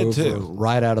over and I did over, too.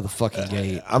 right out of the fucking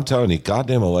gate. I'm telling you,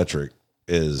 Goddamn Electric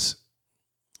is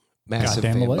Massive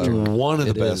Goddamn fan Electric. vote. one of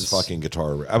the It best is. fucking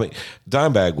guitar. I mean,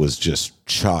 Dimebag was just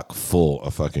chock full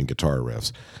of fucking guitar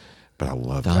riffs. But I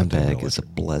love Goddamn Dimebag is a Electric.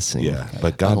 blessing. Yeah,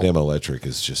 but Goddamn Electric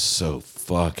is just so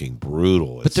fucking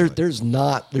brutal. But there's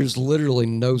literally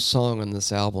no song on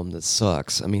this album that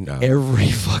sucks. I mean,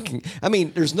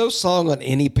 there's no song on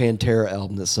any Pantera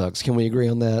album that sucks. Can we agree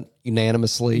on that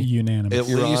unanimously? Unanimous. at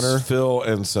Your least Honor. Phil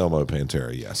Anselmo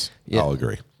Pantera. Yes, Yeah. I'll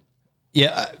agree.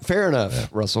 Yeah, fair enough,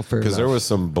 Russell. Fair enough. Because there was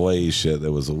some Blaze shit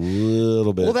that was a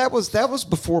little bit. well, that was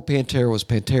before Pantera was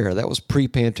Pantera. That was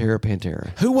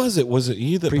pre-Pantera. Who was it? Was it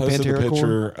you that posted the Pre-Pantera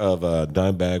picture of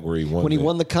Dimebag where he won? When he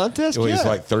won the contest, When yeah. he's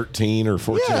like 13 or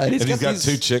 14, Yeah, and and he's he's got these-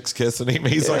 two chicks kissing him.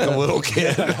 He's like a little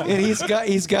kid. and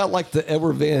he's got like the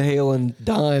Edward Van Halen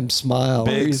dime smile.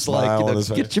 where Big he's smile like, on his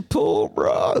face. get your pull,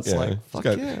 bro. It's Yeah, like, he's fuck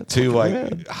got yeah. It's two fucking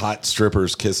like rad. hot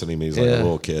strippers kissing him. He's like a Yeah.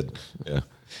 little kid. Yeah,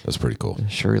 that's pretty cool.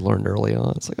 Sure, he learned early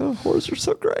on. It's like, oh, horrors are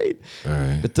so great. All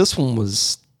right. But this one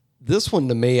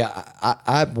to me,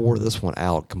 I wore this one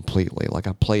out completely. Like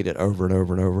I played it over and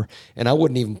over and over. And I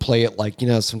wouldn't even play it like,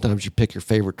 sometimes you pick your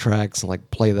favorite tracks and like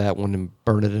play that one and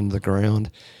burn it into the ground.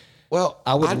 Well,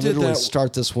 I would did literally that.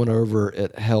 start this one over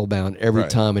at Hellbound every Right.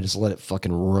 time and just let it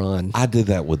fucking run. I did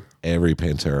that with every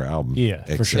Pantera album. Yeah,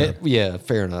 for except, sure. Yeah,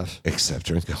 fair enough. Except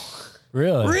Drinko.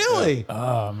 Really? Really?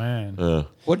 Oh man.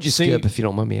 What did you skip, if you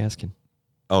don't mind me asking?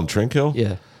 On Trinkill?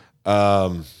 Yeah.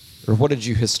 Or what did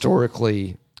you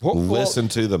historically Listen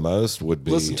to the most would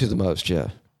be listen to the most? Yeah.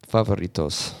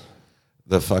 Favoritos.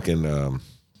 the fucking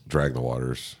Drag the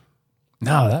Waters.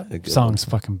 No, that song's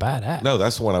fucking badass. No,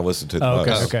 that's the one I listened to the Oh, okay,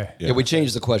 most. okay. Yeah. we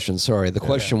changed the question. Sorry. The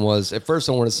question was, at first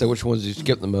I wanted to say which ones do you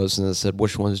skip the most, and then I said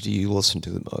which ones do you listen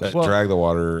to the most? Drag the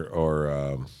Water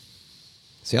or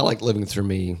See, I like Living Through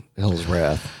Me, Hell's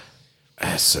Wrath.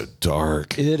 that's so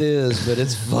dark. It is, but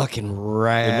it's fucking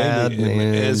rad,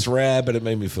 man. It's rad, but it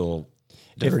made me feel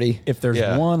Dirty. If there's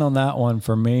Yeah. one on that one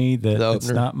for me that The it's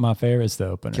opener. not my favorite, it's the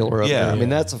opener. Killer Yeah. Opener. I mean,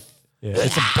 that's a Yeah,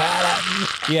 it's a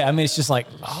badass. Yeah, I mean, it's just like,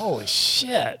 holy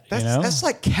shit. that's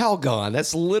like Calgon.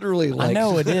 That's literally like I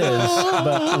know it is,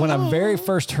 but when I very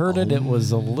first heard it, it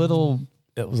was a little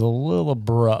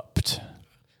abrupt.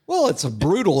 Well, it's a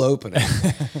brutal opening.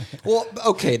 Well,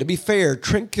 okay, to be fair,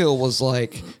 Trentkill was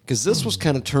like, because this was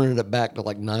kind of turning it back to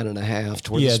like 9.5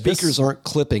 to where Yeah, the speakers aren't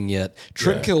clipping yet.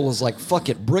 Trentkill was like, fuck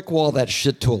it, brick wall that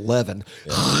shit to 11.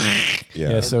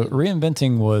 Yeah, so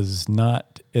reinventing was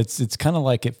not. It's kind of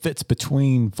like it fits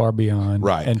between Far Beyond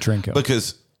right and Trinko.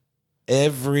 because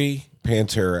every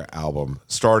Pantera album,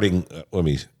 starting let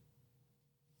me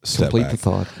step Complete back the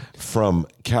thought. from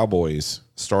Cowboys,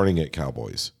 starting at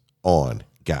Cowboys on,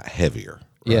 got heavier.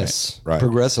 Right? Yes, right.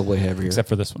 progressively heavier. except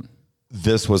for this one.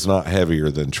 This was not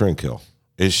heavier than Trinkill.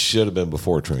 It should have been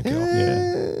before Trinkill.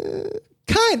 Yeah,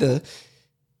 Kind of.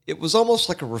 It was almost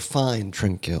like a refined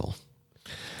Trentkill.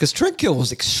 Because Trentkill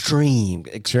was extreme.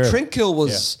 Sure. Trentkill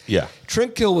was Yeah.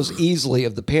 Trentkill was easily,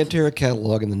 of the Pantera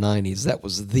catalog in the 90s, that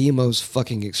was the most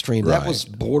fucking extreme. That Right. was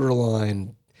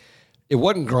borderline. It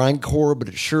wasn't grindcore, but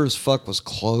it sure as fuck was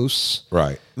close.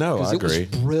 Right. No, 'Cause I it was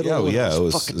agree. brittle, Yeah, it it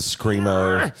was was fucking-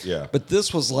 screamo. Yeah. But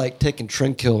this was like taking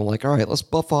Trentkill and like, all right, let's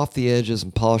buff off the edges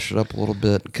and polish it up a little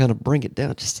bit and kind of bring it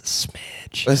down just a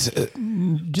smidge.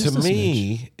 Just To a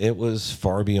me, it was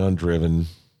Far Beyond Driven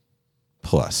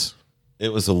plus.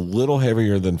 It was a little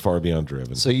heavier than Far Beyond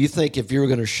Driven. So you think if you were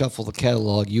going to shuffle the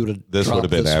catalog, you would have This would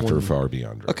have been after one. Far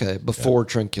Beyond Driven. Okay, before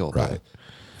Trentkill. Right.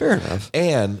 Fair enough.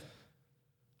 And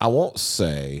I won't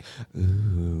say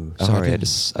Sorry, I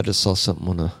just saw something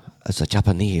on a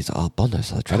Japanese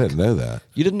bonus. I didn't know that.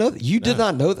 You didn't know that? You did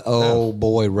not know that? Oh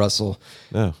boy, Russell.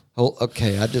 No. Oh,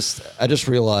 okay. I just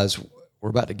realized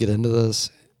we're about to get into this.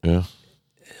 Yeah.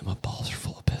 And my balls are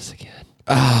full of piss again.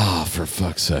 Ah, for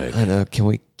fuck's sake. I know. Can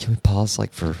we pause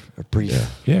like for a brief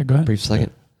Yeah, go ahead. brief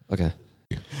second? Okay.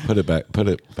 Put it back. Put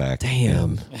it back.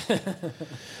 Damn.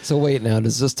 So wait now,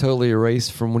 does this totally erase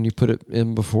from when you put it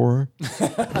in before?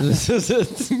 This is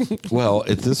it. Well,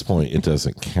 at this point, it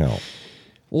doesn't count.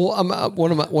 Well,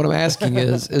 what I'm asking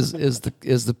is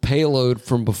the payload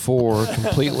from before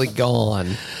completely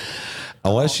gone?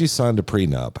 Unless you signed a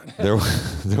prenup, there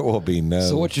will be no.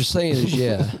 So what you're saying is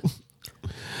yeah.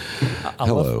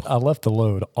 Hello. I left the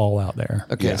load all out there.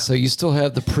 Okay, Yeah. so you still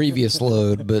have the previous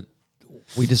load, but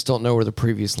we just don't know where the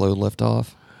previous load left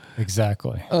off.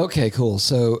 Exactly. Okay, cool.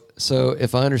 So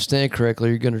if I understand correctly,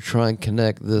 you're going to try and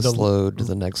connect this load to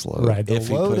the next load. Right. The If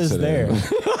he load puts is it there. in.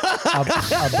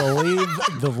 I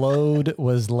believe the load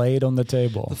was laid on the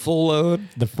table. Full load.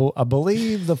 I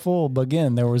believe the full, but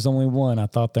again, there was only one. I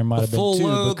thought there might have been Full two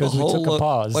load. because the we whole took a load.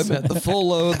 pause. Wait a minute. The full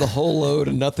load, the whole load,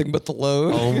 and nothing but the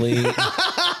load. Only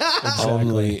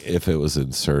if it was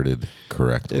inserted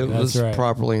correctly. It was right.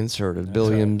 properly inserted.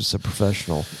 Billiam's a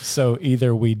professional. So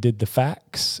either we did the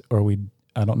facts or we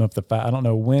I don't know if I don't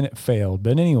know when it failed,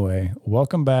 but anyway,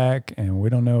 welcome back, and we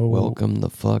don't know. Welcome the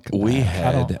fuck. We back.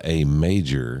 had a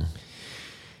major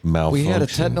malfunction. We had a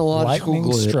technological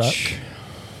Lightning glitch. struck.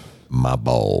 My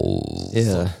balls.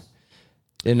 Yeah.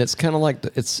 And it's kind of like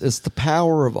it's the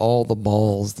power of all the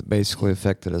balls that basically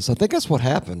affected us. I think that's what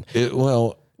happened.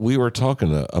 Well, we were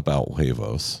talking about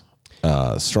huevos.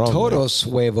 Strongly. Todos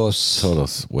huevos.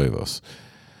 Todos huevos.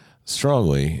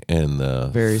 Strongly, and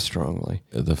Very strongly.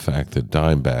 the fact that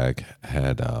Dimebag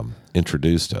had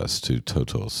introduced us to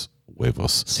Totos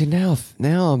huevos. See, now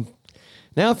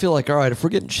I feel like, all right, if we're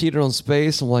getting cheated on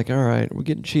space, I'm like, all right, we're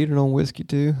getting cheated on whiskey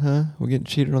too, huh? We're getting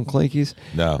cheated on Clankies?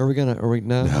 No. No,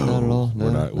 not at all. No,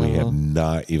 We're not. We at have all.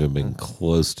 not even been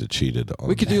close to cheated on.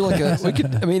 We could do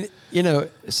I mean,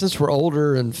 since we're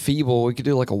older and feeble, we could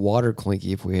do like a water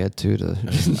Clinky if we had to.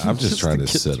 I'm just trying to get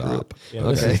sit through up. Yeah,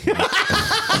 Okay.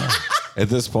 At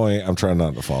this point, I'm trying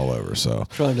not to fall over. So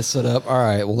Trying to sit up. All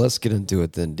right, well, let's get into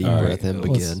it then. Deep All breath right, and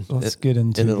begin. let's get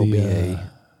into and it'll the, be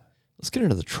let's get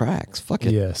into the tracks. Fuck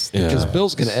it. Yes. Yeah. Because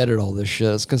Bill's going to edit all this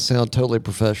shit. It's going to sound totally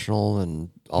professional and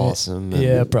awesome. And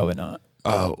Yeah, probably not.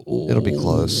 it'll be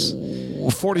close.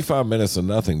 45 minutes of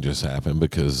nothing just happened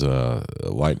because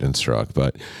lightning struck.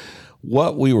 But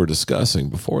what we were discussing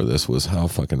before this was how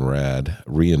fucking rad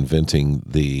reinventing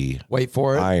the Wait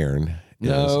for it. iron.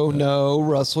 No,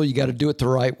 Russell, you got to do it the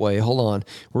right way. Hold on.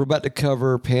 We're about to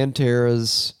cover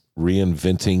Pantera's.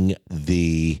 Reinventing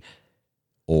the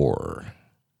ore.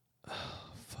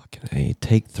 Fucking A.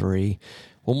 Take 3.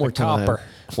 One more time. copper.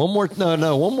 One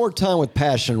more time with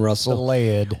passion, Russell. The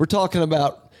lead. We're talking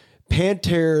about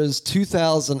Pantera's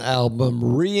 2000 album,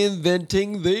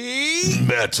 Reinventing the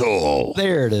Metal.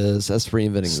 There it is. That's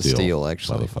reinventing the Steel, steel,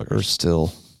 actually. motherfuckers. Or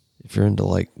still. If you're into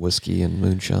like whiskey and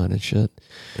moonshine and shit.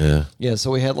 Yeah. Yeah, so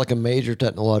we had like a major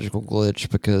technological glitch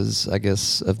because I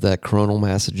guess of that coronal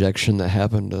mass ejection that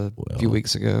happened a few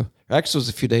weeks ago. Actually, it was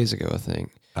a few days ago, I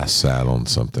think. I sat on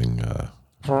something.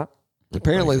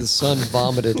 Apparently, the sun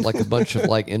vomited like a bunch of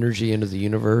like energy into the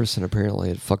universe, and apparently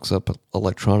it fucks up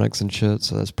electronics and shit.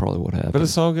 So that's probably what happened. But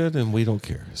it's all good, and we don't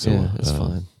care. So yeah, it's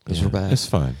fine because we're back. It's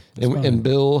fine. And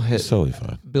Bill has It's totally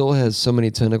fine. Bill has so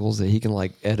many tentacles that he can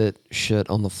like edit shit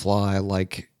on the fly,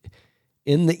 like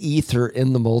in the ether,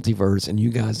 in the multiverse, and you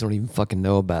guys don't even fucking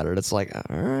know about it. It's like, all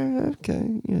right,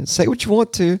 okay, yeah, say what you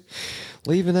want to,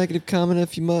 leave a negative comment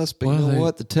if you must, but you know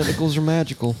what? The tentacles are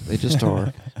magical. They just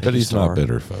are. But he's Just not are.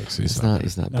 bitter, folks. He's not.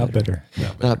 He's not Not bitter.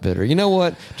 bitter. Not bitter. You know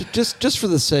what? Just for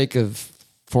the sake of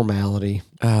formality.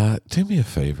 Do me a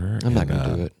favor. I'm not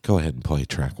gonna do it. Go ahead and play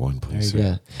track one, please. There you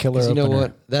Yeah. Killer 'Cause you know opener.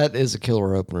 what? That is a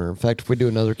killer opener. In fact, if we do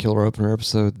another killer opener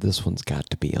episode, this one's got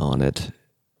to be on it.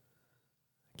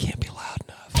 Can't be loud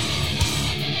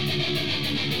enough.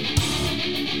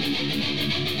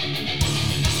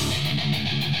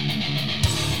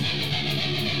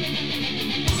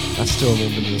 I still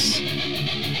remember this.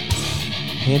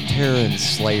 Pantera and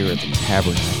Slayer at the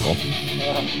Tabernacle.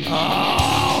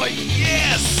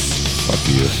 Fuck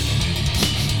you.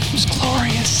 It was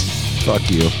glorious. Fuck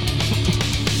you.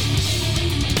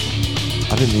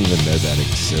 I didn't even know that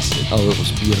existed. Oh, it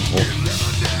was beautiful.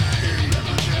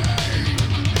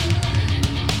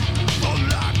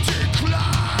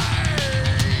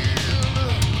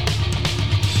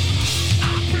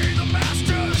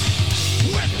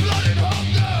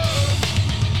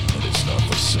 It's not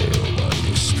for sale by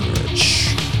any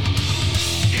stretch.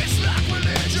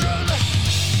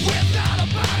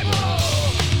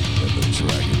 And the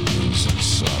dragon lives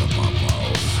inside of my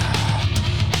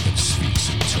mouth. It speaks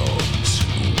in tongues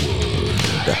and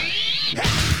word.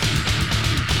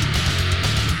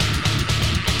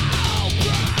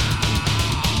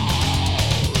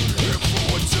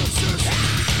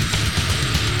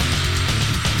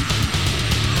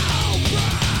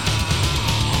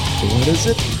 What is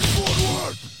it?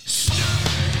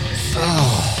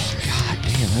 Oh, god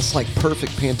damn. That's like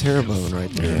perfect Pantera bone right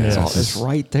there. It's, Yes. it's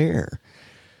right there.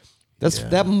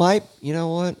 That might, you know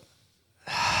what?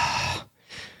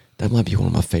 That might be one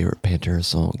of my favorite Pantera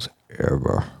songs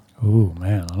ever. Ooh,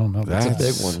 man, I don't know. That's a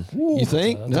big one. You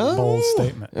think? That's No. a bold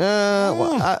statement.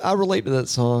 Well, I relate to that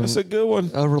song. That's a good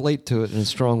one. I relate to it in a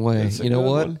strong way. That's a You know good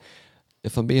what? one.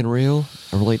 If I'm being real,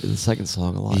 I relate to the second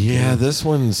song a lot. Yeah, too. this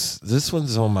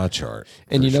one's on my chart.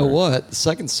 And for you know sure. what? The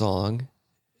second song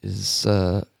is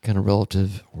kind of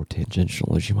relative or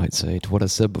tangential, as you might say, to what I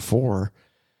said before.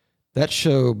 That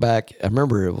show back, I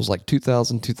remember it was like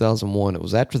 2000, 2001. It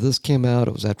was after this came out.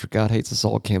 It was after God Hates Us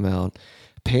All came out.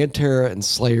 Pantera and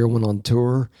Slayer went on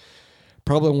tour.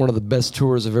 Probably one of the best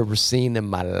tours I've ever seen in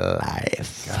my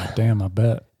life. God damn, I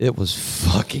bet. It was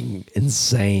fucking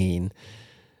insane.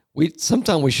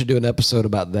 Sometime we should do an episode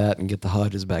about that and get the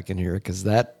Hodges back in here because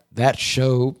that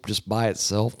show just by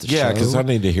itself. Yeah, because I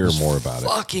need to hear more about it.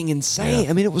 Fucking insane.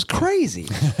 I mean, it was crazy.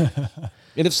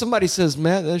 And if somebody says,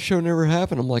 Matt, that show never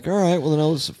happened, I'm like, all right, well, then I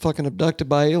was fucking abducted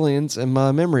by aliens and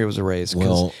my memory was erased.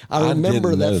 Well, I remember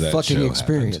didn't know that fucking show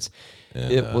experience.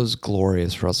 happened. It was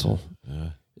glorious, Russell.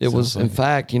 It was, in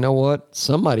fact, you know what?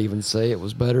 Some might even say it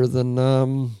was better than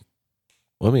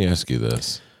Let me ask you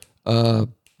this.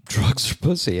 Drugs or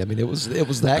Pussy. I mean, it was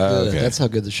that good. Okay. That's how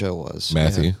good the show was.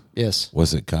 Matthew? Yeah. Yes.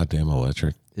 Was it goddamn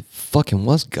electric? It fucking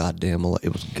was goddamn.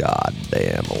 It was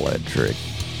goddamn electric.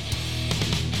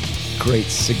 Great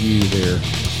segue there,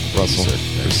 Russell. Or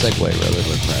segue rather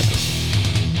than practice.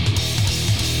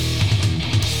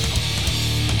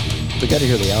 We got to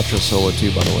hear the outro solo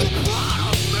too, by the way.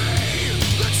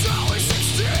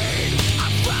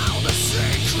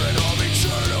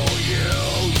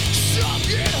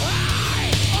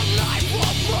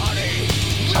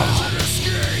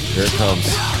 Here it comes.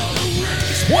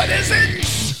 What is it?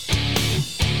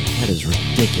 That is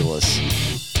ridiculous.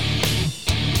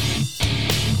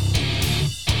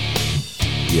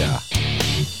 Yeah.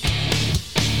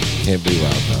 Can't be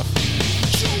loud enough.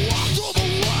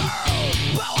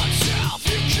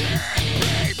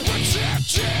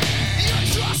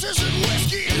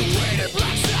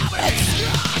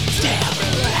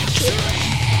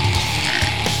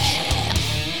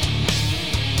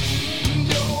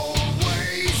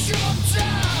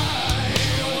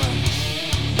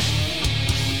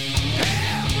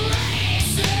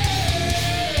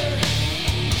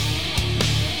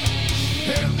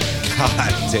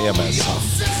 God damn, that song.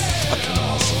 Fucking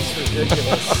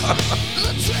awesome.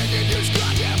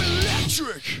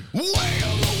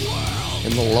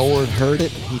 And the Lord heard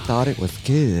it. He thought it was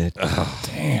good.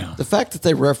 Damn. The fact that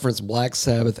they reference Black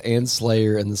Sabbath and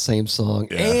Slayer in the same song,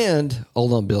 and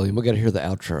hold on, Billy, we got to hear the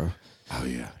outro. Oh,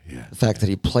 yeah, yeah. The fact that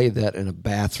he played that in a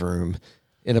bathroom,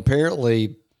 and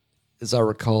apparently, as I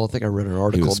recall, I think I read an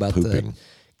article was about pooping. that.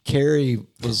 Carrie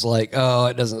was like, "Oh,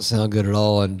 it doesn't sound good at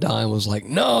all," and Dime was like,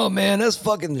 "No, man, that's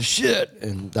fucking the shit."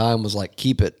 And Dime was like,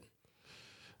 "Keep it."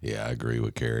 Yeah, I agree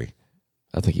with Carrie.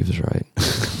 I think he was right.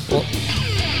 Well,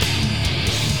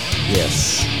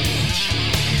 yes.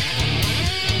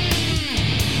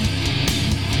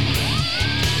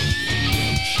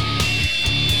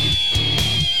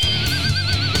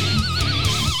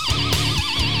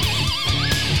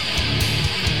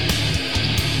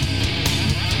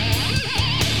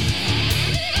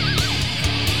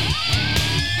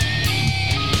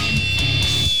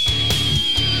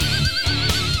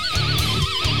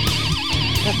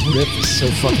 That riff is so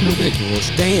fucking ridiculous.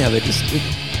 Damn, it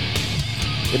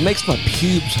makes my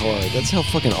pubes hard. That's how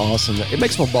fucking awesome it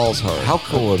makes my balls hard. How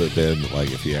cool would it have been,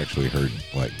 like, if you actually heard,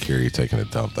 like, Carrie taking a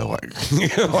dump, though? Like,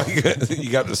 like you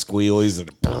got the squealies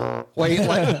and... Wait,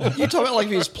 like you talking about like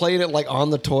if he was playing it like on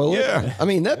the toilet? Yeah. I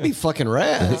mean, that'd be fucking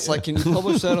rad. It's like, can you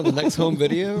publish that on the next home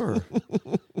video? Or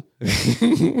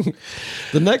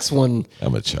the next one,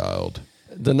 I'm a child.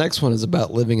 the next one is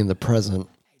about living in the present.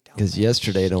 Because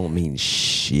yesterday don't mean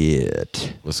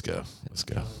shit. Let's go. Let's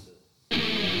go.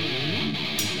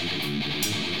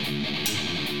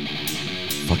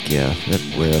 Fuck yeah, that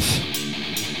riff.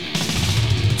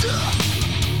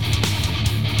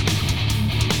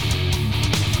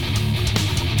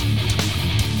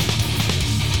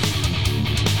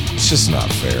 It's just not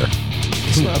fair.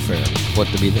 It's not fair. What,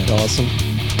 to be that awesome?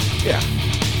 Yeah.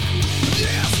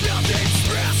 There's nothing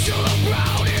special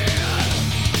about it.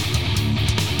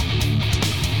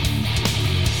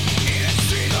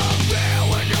 It's either there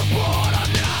when you're born or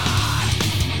not.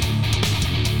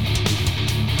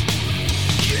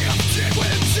 Gifted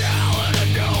with talent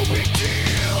and no big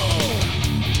deal.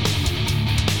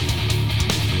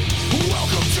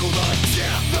 Welcome to the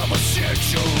death of a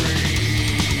century.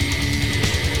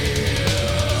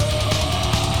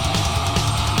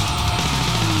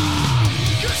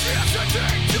 Cause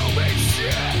yesterday don't mean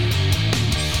shit.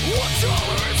 What's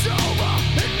over is over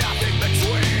and nothing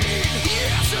between.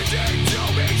 Yesterday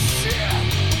don't mean shit.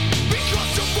 Because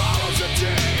tomorrow's a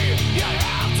day you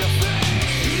have to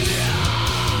face. No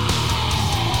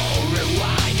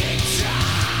rewinding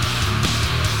time.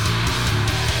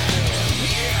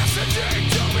 Yesterday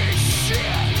don't mean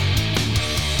shit.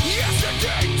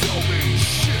 Yesterday don't mean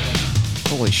shit.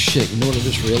 Holy shit, you know what I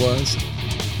just realized?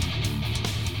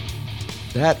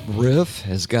 That riff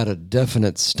has got a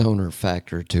definite stoner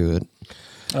factor to it.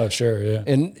 Oh, sure, yeah.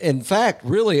 And in fact,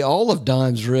 really, all of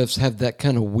Dime's riffs have that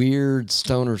kind of weird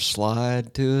stoner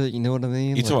slide to it. You know what I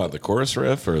mean? You talking about the chorus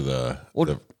riff or the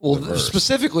verse?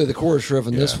 Specifically the chorus riff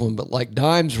in this one, but like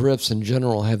Dime's riffs in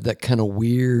general have that kind of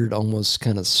weird, almost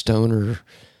kind of stoner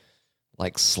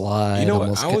like slide. You know what?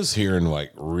 almost I was hearing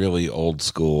like really old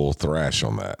school thrash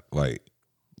on that. Like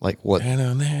what? I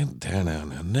don't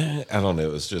know.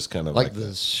 It was just kind of Like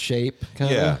the shape,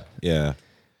 kind yeah, of. yeah.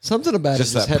 Something about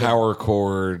Just it just that had power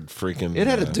chord freaking. it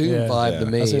had a Doom Yeah. vibe to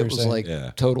Yeah. me. I see what It you're was saying. like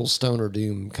Yeah. total stoner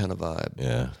Doom kind of vibe.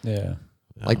 Yeah. Yeah.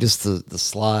 Like just the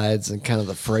slides and kind of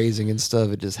the phrasing and stuff.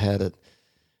 It just had it.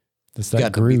 It's that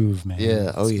Got to be- groove, man.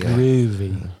 yeah, oh, It's yeah.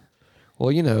 groovy.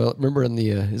 Well, you know, remember in the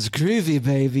it's groovy,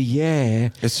 baby. Yeah,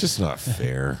 It's just not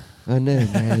fair. I know,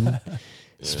 man.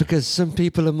 It's because some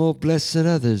people are more blessed than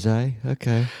others, eh?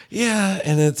 Okay. Yeah,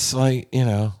 and it's like,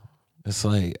 it's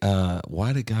like,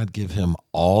 why did God give him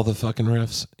all the fucking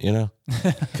riffs?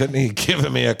 Couldn't he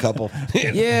give me a couple?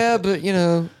 Yeah, but you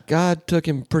know, God took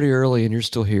him pretty early, and you're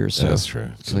still here. So That's true.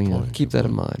 So Good you know, point. keep that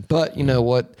in mind. But you know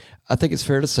what? I think it's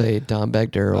fair to say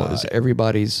Dimebag Darrell is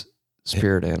everybody's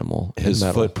spirit animal. in His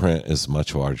metal. footprint is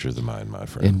much larger than mine, my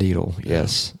friend. Indeed,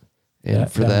 yes. And Yeah,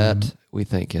 for that, we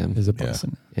thank him. Is a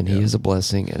blessing. And he is a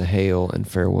blessing, and hail and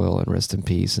farewell and rest in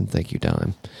peace. And thank you,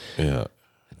 Dime. Yeah.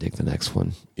 I dig the next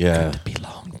one. Yeah.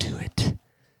 Belong to it.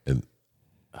 And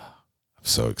I'm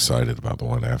so excited about the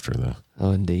one after though.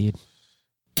 Oh, indeed.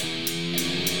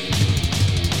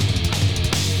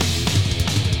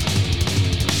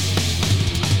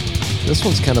 This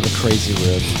one's kind of a crazy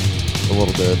riff, a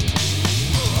little bit.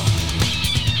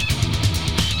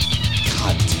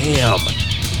 God damn.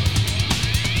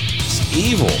 It's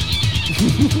evil.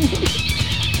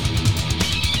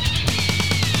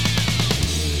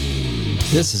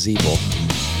 This is evil.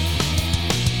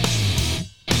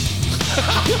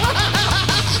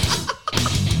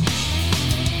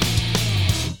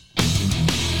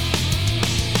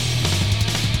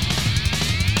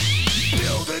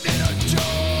 Building in a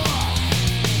door,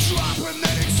 drop and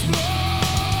then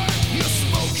explode. You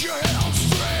smoke your head off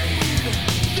straight,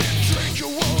 then drink your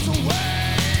woes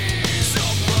away. So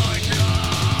might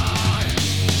not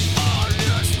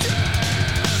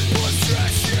understand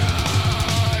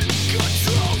possession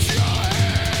controls your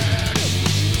head.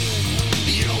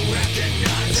 You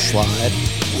recognize it Slide.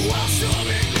 while some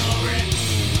ignore it.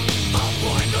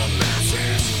 Avoid the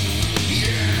masses.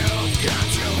 You've got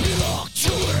to belong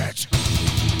to it.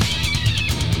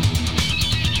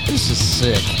 This is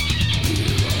sick.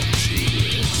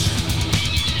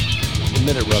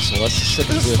 Admit it, Russell. That's the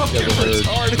sickest riff you've ever heard.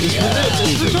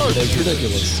 It's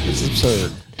ridiculous. It's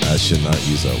absurd. I should not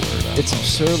use that word. It's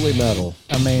absurdly metal.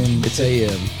 I mean, It's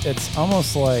AM. it's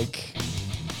almost like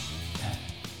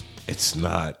It's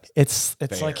not. it's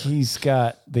like he's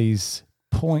got these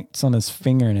points on his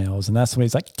fingernails, and that's what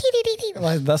he's like.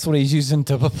 Like that's what he's using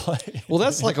to play. Well,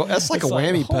 that's like a It's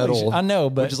whammy holy pedal. shit. I know,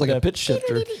 but which is like a the- pitch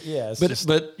shifter. Yeah, it's But just-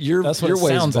 but your that's what your it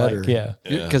way is sounds better. like. Yeah.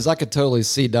 Because I could totally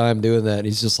see Dime doing that.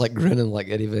 He's just like grinning like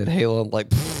Eddie Van Halen. Like,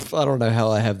 I don't know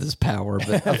how I have this power,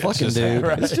 but I fucking just do.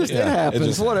 happens. It's just, Yeah, it happens. it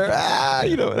just Whatever.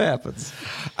 You know, it happens.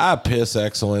 I piss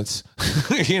excellence.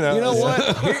 You know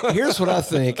what? Here's what I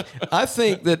think. I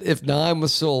think that if Dime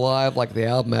was still alive, like the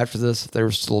album after this, if they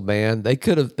were still a band, they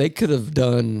could have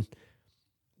done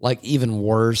like even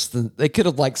worse than they could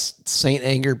have like Saint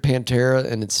Anger Pantera,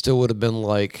 and it still would have been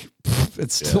like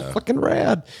it's still fucking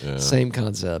rad. Same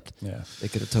concept. Yeah. They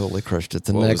could have totally crushed it.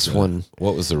 The What next was that? one.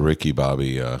 What was the Ricky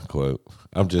Bobby quote?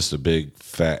 I'm just a big,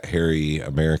 fat, hairy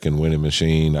American winning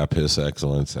machine. I piss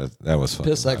excellence. That was fucking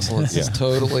Piss bad. excellence is Yeah.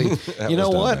 totally. You know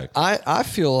was what? done I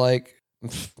feel like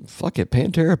fuck it.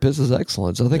 Pantera pisses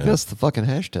excellence. I think that's the fucking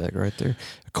hashtag right there.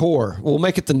 Core. We'll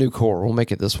make it the new core. We'll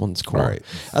make it this one's core. All right.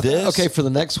 Okay, for the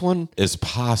next one, Is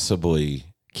possibly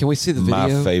can we see the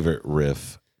video? my favorite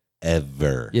riff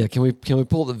ever. Yeah, can we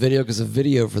pull the video? Because the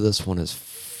video for this one is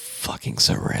fucking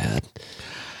so rad.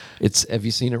 Have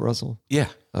you seen it, Russell? Yeah.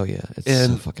 Oh yeah, it's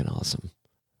And- so fucking awesome.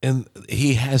 And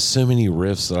he has so many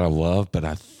riffs that I love, but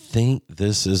I think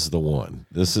this is the one.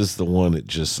 This is the one that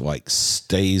just like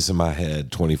stays in my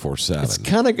head 24/7. It's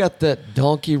kind of got that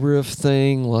donkey riff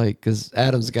thing, like because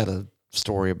Adam's got a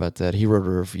story about that. He wrote a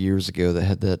riff years ago that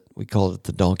had that. We called it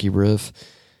the donkey riff,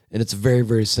 and it's very,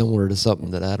 very similar to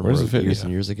something that Adam Where's the wrote video? years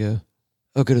and years ago.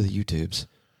 Oh, go to the YouTubes.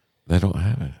 They don't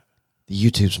have it. The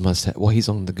YouTubes must have. Well, he's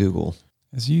on the Google.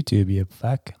 It's YouTube, you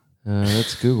fuck.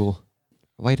 Let's Google.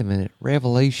 Wait a minute.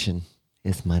 Revelation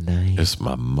is my name. It's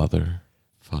my mother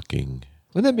fucking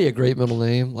Wouldn't that be a great middle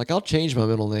name? Like, I'll change my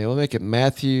middle name. I'll make it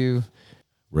Matthew.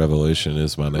 Revolution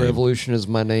is my name. Revolution is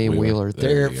my name. Wheeler. Wheeler. There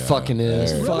There it you go. fucking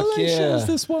is. There. Fuck yeah. Is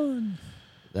this one?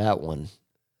 That one.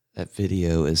 That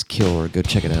video is killer. Go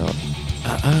check it out.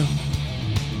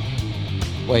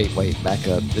 Wait, back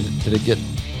up. Did it get...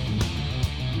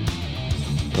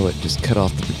 Oh, it just cut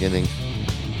off the beginning.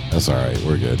 That's all right.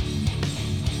 We're good.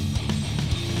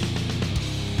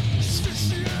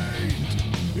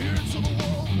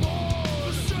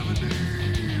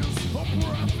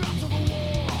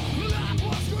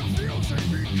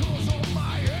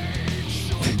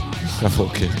 That little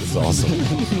kid is awesome.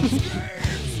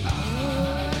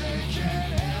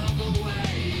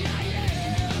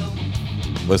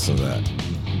 Listen to that.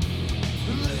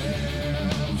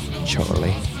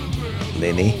 Charlie.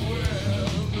 Lenny.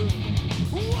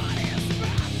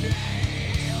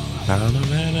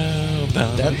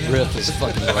 That riff is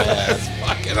fucking rad. That's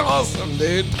fucking awesome,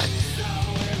 dude.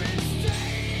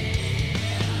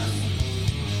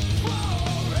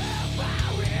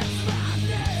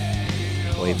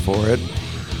 Wait for it.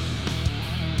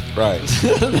 Right.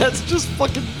 That's just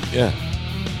fucking. Yeah.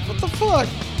 What the fuck?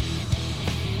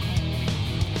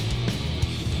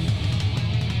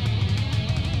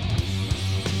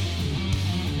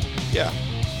 Yeah.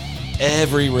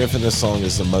 Every riff in this song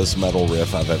is the most metal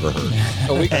riff I've ever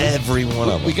heard. Every one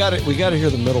of them. We got to hear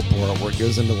the middle part where it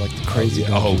goes into like the crazy.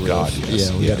 Oh, donkey God, riff.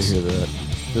 yes, Yeah, we got to yes. hear that.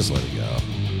 Just let it go.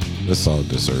 This song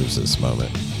deserves this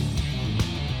moment.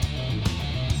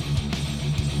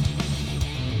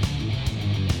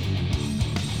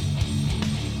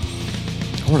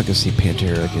 I want to go see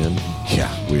Pantera again. Yeah,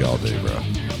 we all do, bro.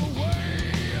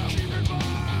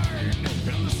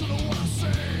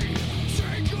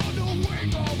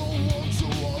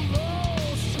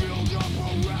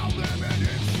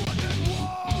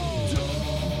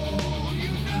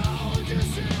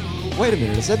 Wait a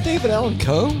minute, is that David Allan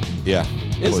Coe? Yeah.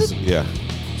 Is it? Yeah.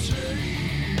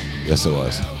 Yes, it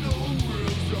was.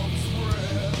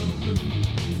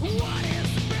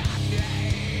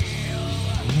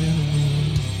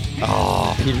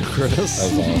 Oh, Peter Criss.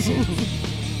 That's awesome.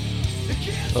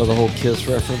 Oh, the whole Kiss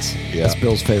reference. Yeah. That's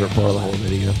Bill's favorite part of the whole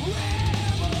video.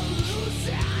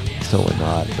 It's totally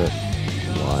not, but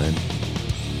I'm lying.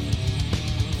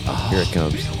 Here it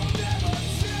comes.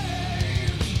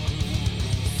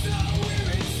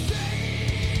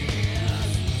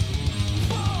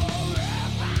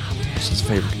 It's his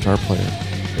favorite guitar player.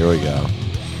 Here we go.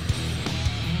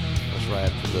 That's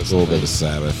right after this. A little bit of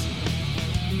Sabbath.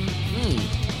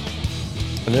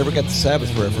 I never got the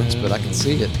Sabbath reference, but I can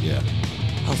see it. Yeah.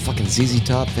 Oh, fucking ZZ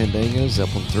Top, Fandango,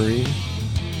 Zeppelin 3.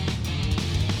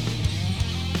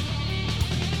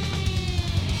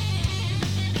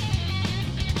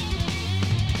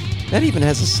 That even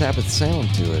has a Sabbath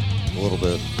sound to it, a little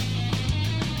bit.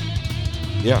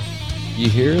 Yeah. You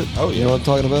hear it? Oh, You yeah. know what I'm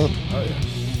talking about? Oh, yeah.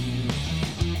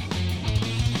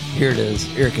 Here it is.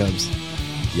 Here it comes.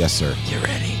 Yes, sir. Get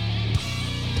ready.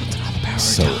 Don't deny the power of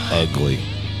So time. ugly.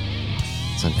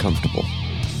 It's uncomfortable.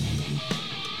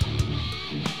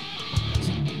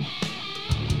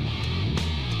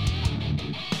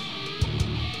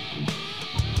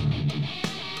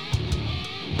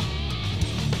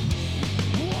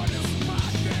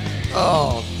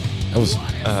 Oh, That was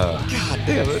God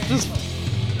damn it. Just,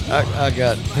 I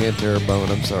got Pantera bone.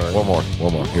 I'm sorry. one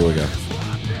more. Here we go.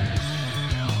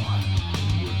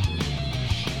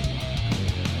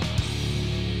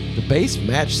 The bass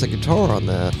matched the guitar on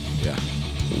that. Yeah.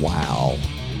 Wow.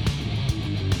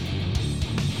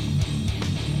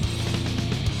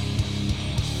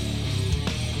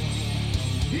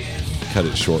 Cut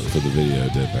it short for the video,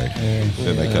 didn't they?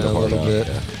 Didn't they cut Yeah, it a hard little out? bit.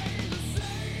 Yeah.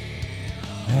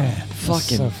 Man, that's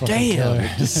Fucking so fucking damn.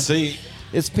 killer. See,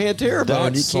 It's Pantera That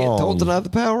bone. You can't. Don't song- deny the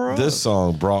power of this it.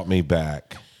 song brought me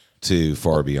back to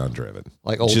Far Beyond Driven.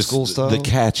 Like old Just school style? The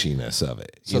catchiness of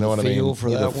it. So You know the what I mean? feel for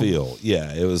Yeah, that the one? feel.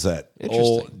 Yeah, it was that Interesting.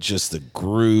 old, just the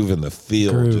groove and the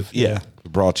feel. Groove, yeah. yeah.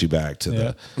 It brought you back to Yeah.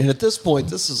 the. And at this point,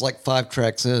 this is like 5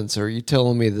 tracks in. So are you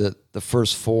telling me that the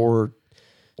first 4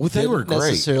 Well, they didn't were great.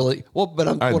 necessarily? Well, but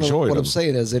I enjoyed what I'm them.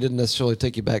 saying is they didn't necessarily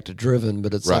take you back to Driven,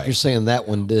 but it's like Right. you're saying that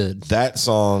one did. That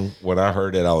song, when I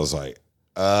heard it, I was like,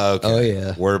 okay, Oh,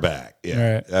 yeah. we're back.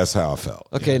 Yeah, Right. that's how I felt.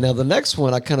 Okay, now the next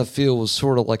one I kind of feel was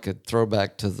sort of like a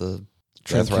throwback to the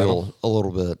Death Rattle? Tranquil a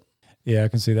little bit. Yeah, I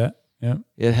can see that. Yeah.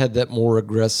 It had that more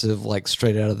aggressive, like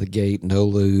straight out of the gate, no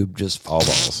lube, just All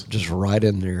balls. just right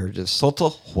in there, just Soto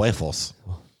huevos.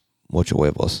 mucho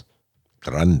huevos.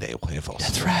 Grande huevos.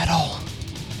 Death Rattle.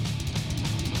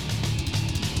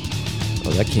 Oh,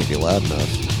 that can't be loud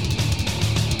enough.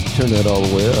 Turn that all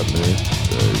the way up, man.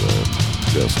 Very loud.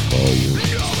 Just volume.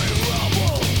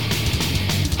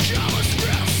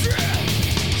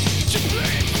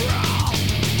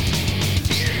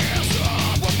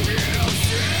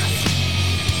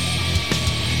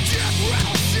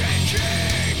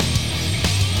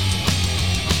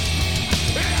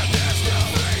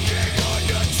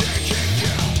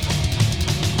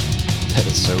 That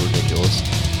is so ridiculous.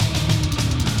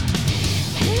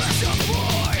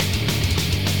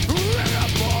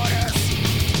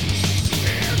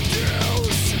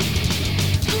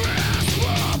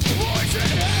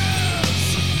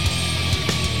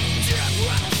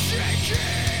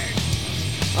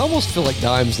 almost feel like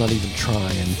Dime's not even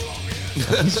trying.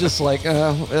 He's just like,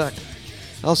 I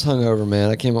was hungover, man.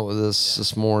 I came up with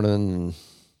this morning. And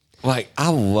Like, I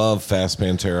love Fast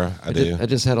Pantera. I do. I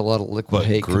just had a lot of liquid But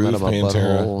hate come out of my Groove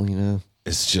Pantera- butthole, you know.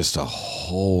 It's just a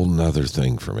whole nother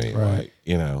thing for me. Right. Like,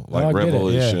 you know, I like get it, yeah.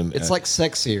 Revolution. It's like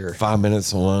sexier. 5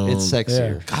 Minutes Alone. It's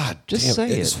sexier. Yeah. God Just damn, say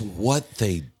it's it. what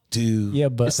they do. Yeah,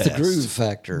 but It's the groove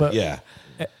factor. But- Yeah.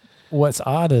 what's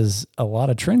odd is a lot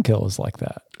of Trendkill is like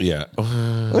that. Yeah.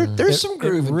 There's some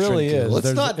groove in really Trendkill. is. It's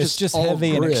There's- not it's just all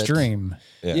heavy and grit. extreme.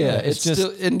 Yeah, it's It's just-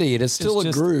 still indeed. It's still It's a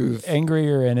just groove.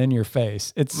 angrier and in your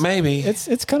face. It's Maybe.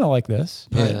 it's kind of like this.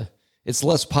 Yeah, it's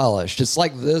less polished. It's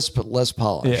like this, but less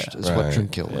polished. Yeah. Is what Right.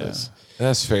 Trendkill is.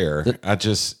 That's fair.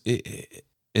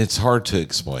 It's hard to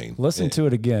explain. Listen to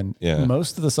it again. Yeah.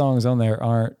 Most of the songs on there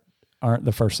aren't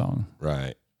the first song.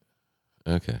 Right.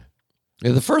 Okay.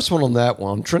 Yeah, the first one on that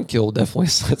one, Trendkill, definitely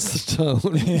sets the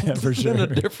tone. Yeah, for In sure. a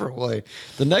different way.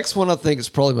 The next one I think is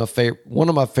probably my favorite. One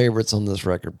of my favorites on this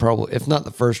record, probably if not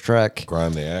the first track.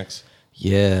 Grind the Axe.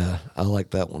 Yeah, I like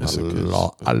that one It's a a good-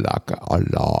 lot. I like it a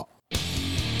lot.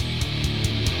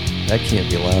 That can't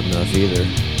be loud enough either.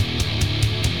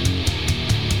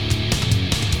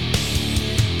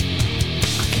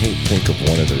 I can't think of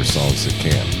one of their songs that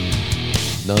can.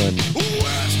 None.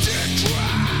 Western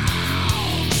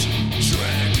clouds,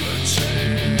 dragon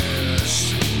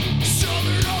taste,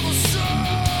 southern of the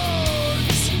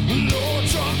suns,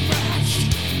 lords unmatched.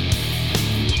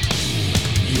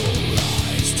 Your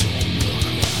eyes don't look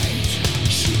right.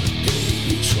 Should they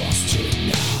be trusted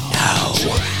now? No.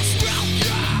 Transmount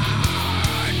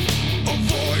God,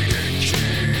 avoiding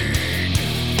king,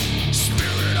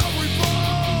 spirit of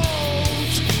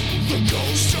revolt, the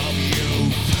ghost of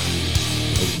youth.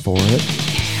 For it.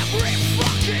 Every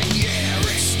fucking year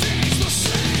it stays the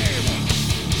same.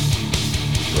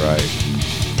 Right.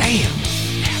 Damn.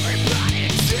 Everybody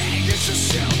take it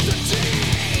yourself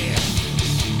today.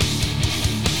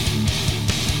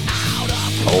 Out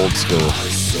of Old school.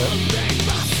 Sunday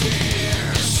my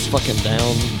fears. Fucking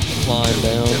down, flying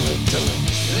down. Never turn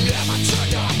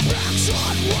our backs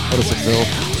on What is it, Phil?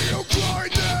 we'll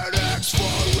grind that axe for a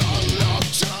long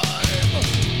time.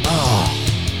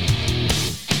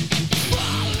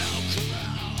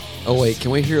 Oh wait, can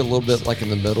we hear a little bit like in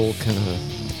the middle, kind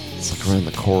of? It's like around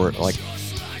the chord, like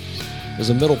there's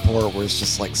a middle part where it's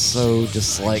just like so,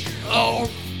 just like oh.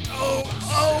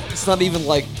 It's not even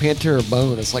like Pantera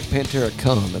Bone. It's like Pantera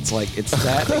Cum. It's like it's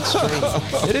that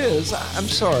extreme. It is. I'm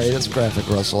sorry. That's graphic,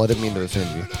 Russell. I didn't mean to offend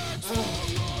you.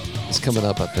 It's coming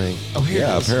up, I think. Oh, here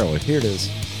Yeah, it is. apparently. Here it is.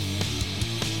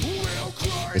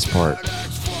 This part.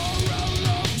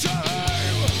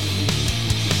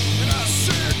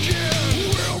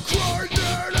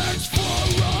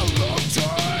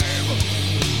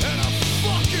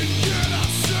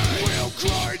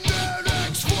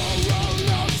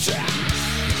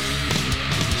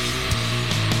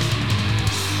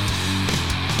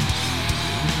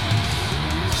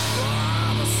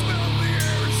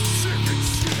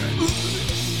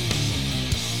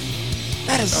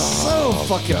 That is so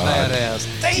fucking God.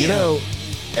 badass. Damn. You know,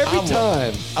 every I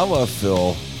time. I love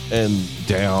Phil and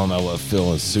Down. I love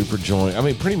Phil and Super Joint. I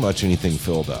mean, pretty much anything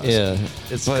Phil does. Yeah,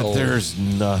 it's But cold. there's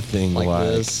nothing Like like,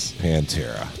 this.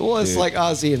 Pantera. Well, it's Dude. like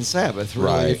Ozzy and Sabbath, really.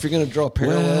 Right. If you're going to draw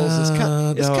parallels, it's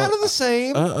kind no. of the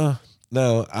same.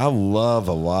 No, I love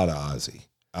a lot of Ozzy.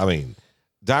 I mean,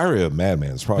 Diary of a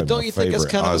Madman is probably But don't my you think that's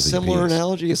favorite kind of a Ozzy similar piece.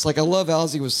 analogy? It's like I love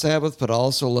Ozzy with Sabbath, but I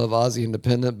also love Ozzy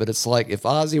independent. But it's like if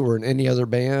Ozzy were in any other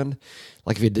band,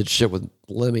 like if he did shit with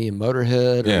Lemmy and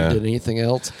Motorhead or Yeah. he did anything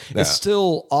else, Yeah. it's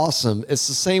still awesome. It's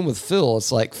the same with Phil.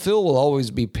 It's like Phil will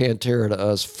always be Pantera to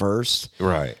us first.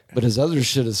 Right. But his other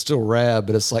shit is still rad,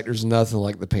 but it's like there's nothing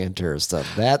like the Pantera stuff.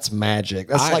 That's magic.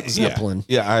 That's like Zeppelin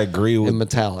Yeah, I agree with and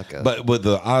Metallica. But with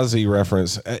the Ozzy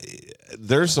reference,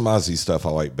 there's some Ozzy stuff I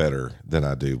like better than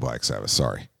I do Black Sabbath.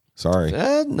 Sorry.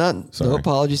 no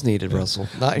apologies needed, Russell.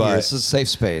 Not But- here. This is a safe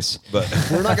space. But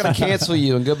We're not going to cancel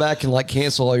you and go back and like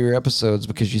cancel all your episodes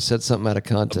because you said something out of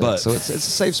context. But- So it's a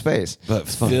safe space. But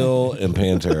Phil and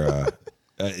Pantera,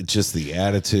 just the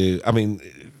attitude. I mean,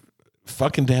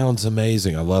 fucking Down's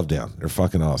amazing. I love Down. They're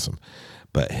fucking awesome.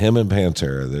 But him and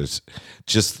Pantera, there's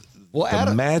just Well, the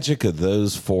Adam- magic of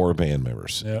those four band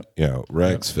members. Yep. You know,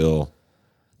 Rex, Phil,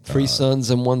 Three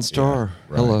suns and one star.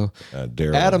 right. Hello.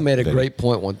 Daryl, Adam made a Vinny. great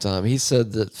point one time. He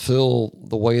said that Phil,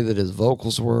 the way that his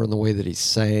vocals were and the way that he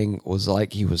sang was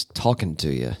like he was talking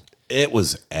to you. It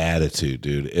was attitude,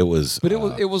 dude. It was. But it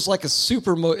was like a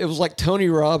it was like Tony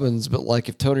Robbins, but like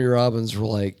if Tony Robbins were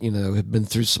like, you know, had been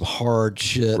through some hard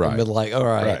shit Right. and been like, all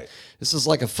right, Right. This is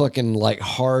like a fucking like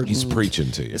hard. He's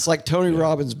preaching to you. It's like Tony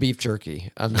Robbins beef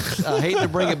jerky. I hate to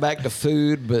bring it back to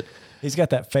food, but He's got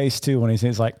that face too when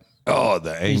he's like, Oh,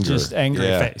 the anger. he's just angry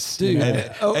Yeah. face. dude. You know?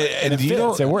 And it you fits.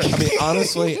 don't, It works. I mean,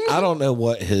 honestly, I don't know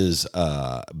what his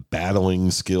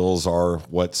battling skills are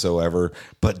whatsoever,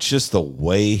 but just the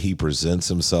way he presents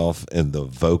himself and the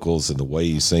vocals and the way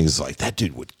he sings, like that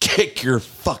dude would kick your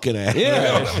fucking ass.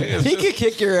 Yeah, he could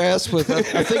kick your ass with.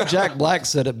 I think Jack Black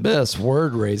said it best: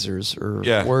 word razors or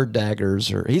Yeah. word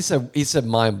daggers, or he said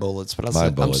mind bullets, but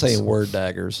I'm bullets. saying word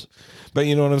daggers. But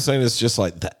you know what I'm saying? It's just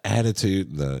like the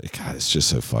attitude. God, it's just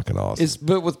so fucking awesome.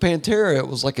 But with Pantera, it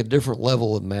was like a different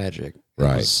level of magic.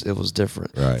 Right. It was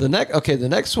different. Right. The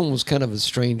next one was kind of a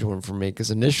strange one for me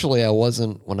because initially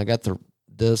when I got the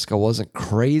disc, I wasn't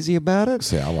crazy about it.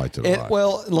 See, I liked it a lot.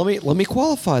 Well, let me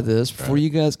qualify this before you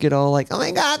guys get all like, "Oh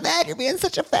my God, Matt, you're being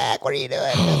such a fag. What are you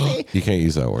doing?" You can't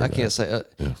use that word. I can't say.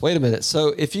 Wait a minute.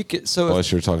 So if you could,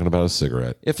 Unless you're talking about a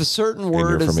cigarette. if a certain you're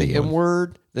word is from the England. M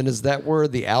word, then is that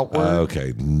word the out word?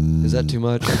 Okay. Is that too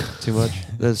much? Too much?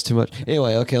 That's too much.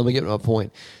 Anyway, okay, let me get to my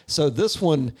point. So this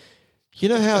one, you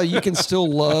know how you can still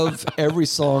love every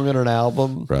song on an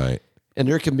album, Right. and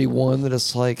there can be one that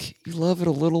it's like you love it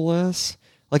a little less.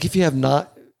 Like if you have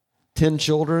not 10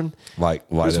 children, Like,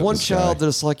 Light there's Up one the Sky. child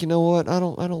that's like, you know what? I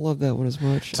don't love that one as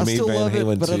much. To I me, still Van love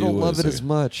Halen it, but I 2 don't love it was as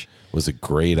much. was a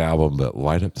great album, but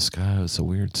Light Up the Sky was a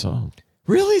weird song.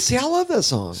 Really? See, I love that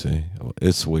song. See,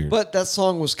 it's weird. But that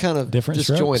song was kind of Different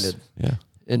disjointed. yeah.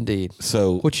 Indeed.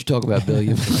 So What you talk about,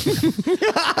 Billiam?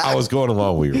 I was going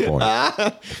along with your point.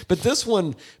 But this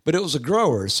one, it was a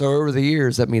grower. So over the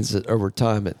years, that means that over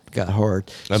time it got hard.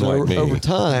 So Unlike me. over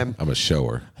time, I'm a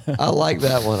shower. I like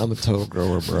that one. I'm a total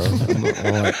grower, bro. I'm not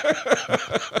lying.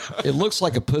 It looks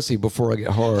like a pussy before I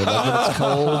get hard. Like when it's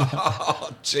cold. Oh,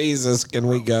 Jesus, can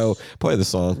we go play the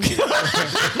song?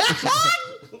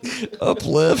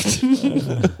 Uplift.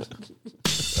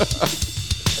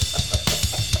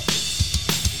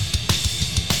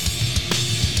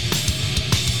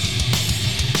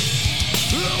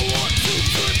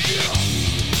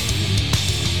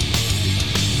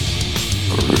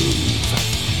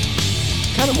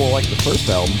 Kind of more like the first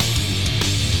album.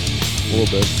 A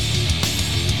little bit.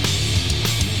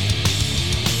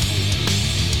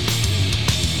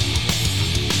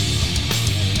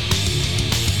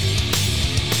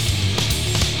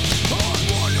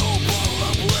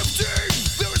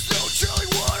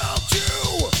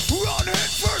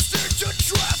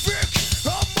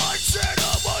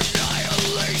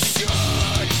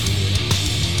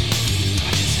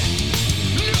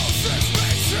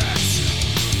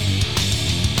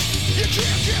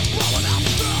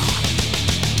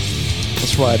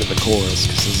 Let's ride to the chorus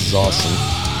because this is awesome.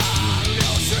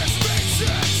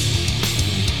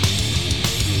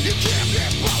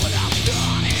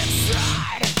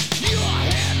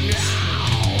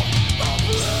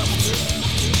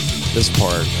 This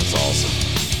part is awesome.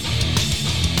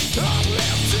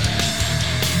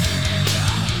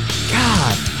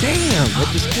 God damn! It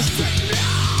just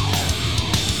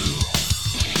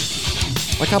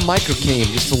like I micro came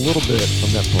just a little bit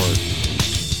on that part.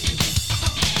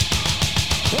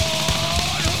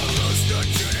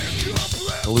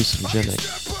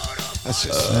 Hallucinogenic. That's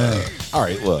just all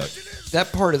right. Look,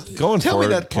 That part is going tell forward,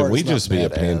 me that part can we is not just be a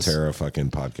badass. Pantera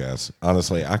fucking podcast?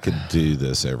 Honestly, I could do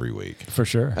this every week. For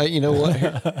sure. You know what?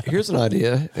 Here's an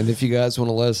idea. And if you guys want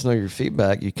to let us know your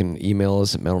feedback, you can email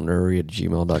us at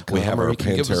metalnerdery@gmail.com. We have or our you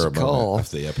can give us a Pantera call moment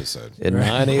of the episode. at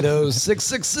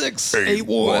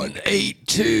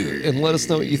 980-666-8182 and let us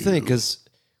know what you think. Because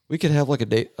we could have like a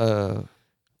day,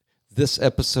 this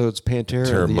episode's Pantera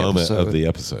Pantera of the moment episode. of the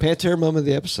episode. Pantera moment of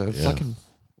the episode. Yeah. Fucking,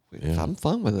 I'm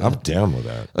fine with it. I'm down with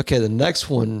that. Okay, the next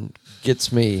one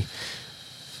gets me.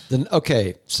 Then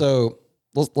so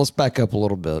let's back up a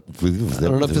little bit. I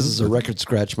don't know if this is a record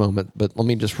scratch moment, but let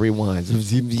me just rewind.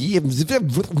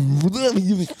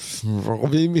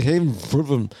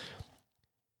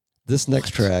 This next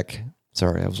track,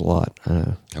 sorry, that was a lot.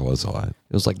 That was a lot.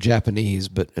 It was like Japanese,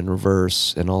 but in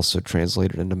reverse and also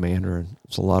translated into Mandarin.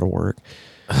 It's a lot of work.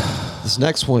 This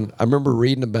next one, I remember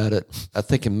reading about it, I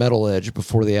think in Metal Edge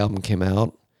before the album came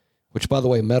out, which, by the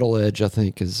way, Metal Edge, I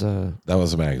think, is... That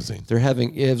was a magazine. They're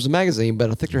having... it was a magazine, but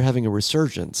I think they're having a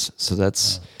resurgence. So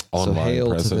that's... Online so hail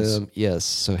presence. to them. Yes,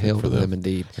 so hail to them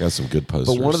indeed. I got some good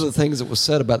posters. But one of the things that was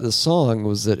said about this song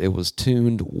was that it was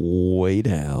tuned way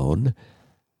down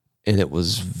and it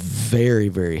was very,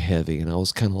 very heavy. And I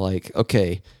was kind of like,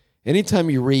 okay, anytime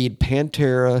you read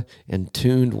Pantera and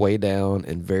tuned way down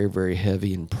and very, very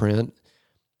heavy in print,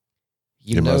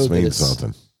 you it know must that mean it's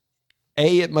something.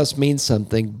 A, it must mean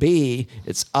something. B,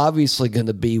 it's obviously going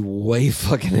to be way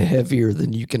fucking heavier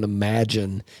than you can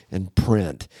imagine in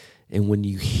print. And when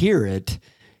you hear it,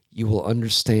 you will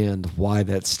understand why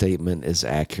that statement is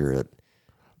accurate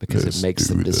because Let's it makes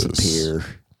do them this. disappear.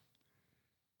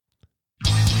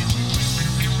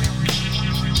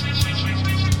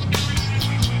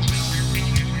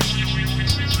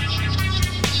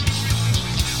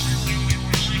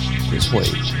 Just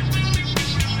wait.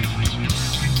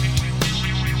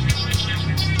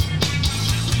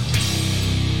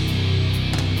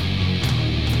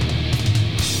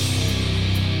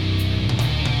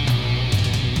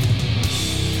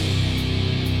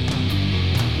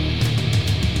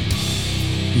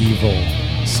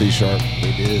 Evil. C sharp.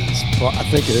 It is. Well, I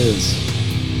think it is.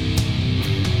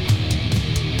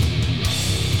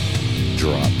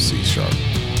 Drop C sharp.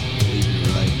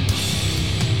 You're right.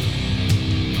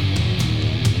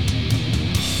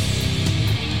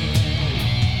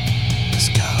 Let's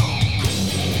go.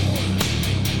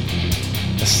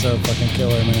 That's so fucking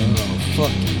killer, man. Oh,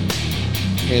 fuck you.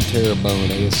 Pantera Bone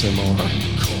ASMR.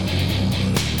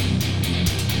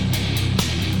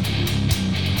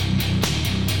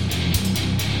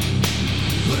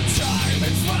 The time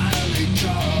has finally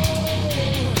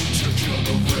come to kill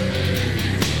the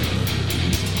rain.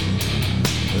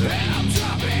 And I'm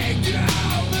dropping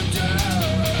down the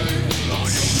dirt on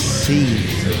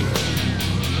your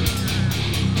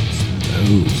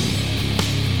Ooh.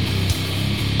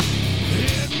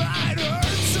 It might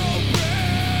hurt so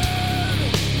bad,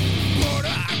 but I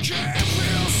can't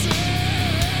feel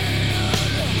sad.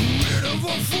 Rid of a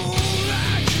fool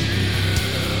like you.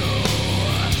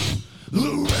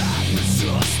 The rap has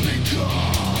just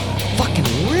begun. Fucking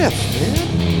riff,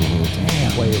 man.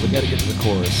 Damn. Wait, we gotta get to the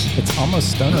chorus. It's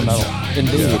almost stoner metal.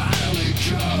 Indeed. Finally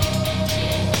come.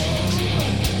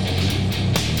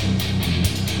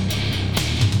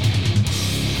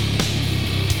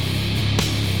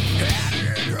 And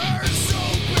it hurts so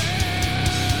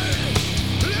bad.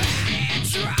 It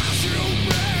drives you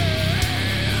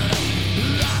mad.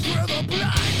 Like with a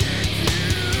blinded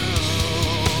view.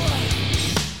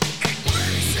 It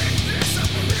makes it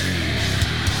disappear.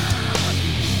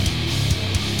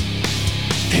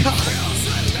 Fills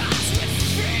the lost with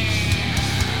fear.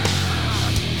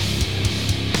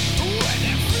 When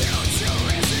the future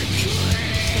isn't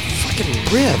clear. Fucking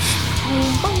riff.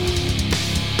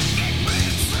 It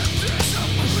makes them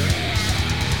disappear.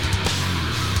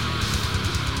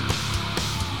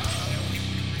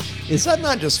 Is that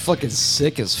not just fucking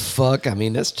sick as fuck? I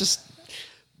mean, that's just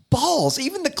balls.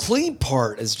 Even the clean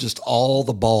part is just all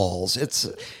the balls.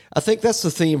 I think that's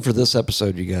the theme for this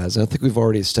episode, you guys. I think we've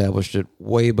already established it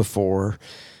way before.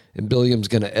 And Billiam's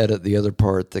going to edit the other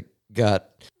part that got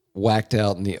whacked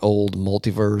out in the old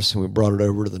multiverse, and we brought it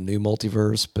over to the new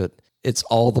multiverse. But it's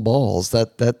all the balls.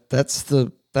 That's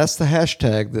the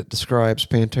hashtag that describes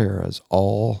Pantera as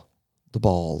all the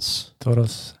balls.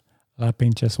 Todos la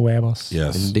pinches huevos.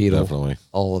 Yes, Indeed. definitely.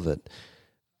 All of it.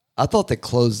 I thought they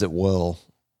closed it well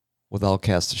with I'll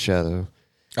Cast a Shadow.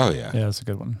 Oh yeah. Yeah, that's a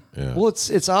good one. Yeah. Well,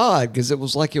 it's odd because it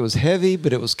was like it was heavy,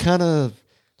 but it was kind of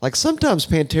like sometimes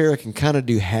Pantera can kind of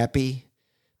do happy,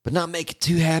 but not make it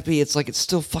too happy. It's like it's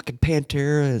still fucking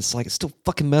Pantera. It's like it's still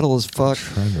fucking metal as fuck.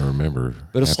 Trying to remember.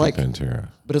 But it's Happy like- Pantera.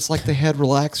 But it's like they had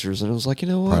relaxers, and it was like, you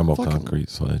know what? Primal Fucking- Concrete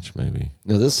Sledge, maybe.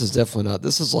 No, this is definitely not.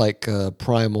 This is like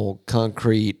Primal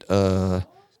Concrete. I'm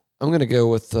gonna go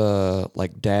with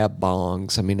like dab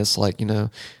bongs. I mean, it's like you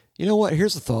know what?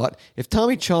 Here's a thought: if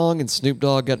Tommy Chong and Snoop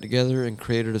Dogg got together and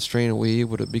created a strain of weed,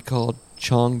 would it be called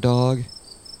Chong Dog?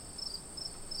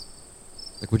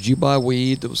 Like, would you buy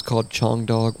weed that was called Chong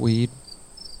Dog weed?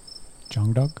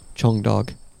 Chong dog? Chong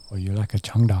Dog. Oh, you're like a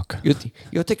chong dog.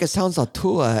 You think it sounds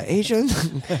too Asian?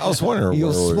 I was wondering You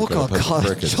where we were smoke gonna a put the con-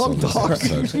 crickets chong on this dog.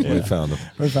 episode. We found them.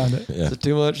 We found it. Yeah. Is it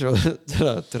too much, or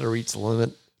did I reach the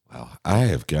limit? Wow. I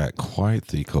have got quite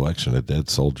the collection of dead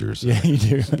soldiers. Yeah, you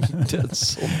do.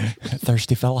 That's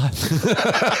Thirsty fella.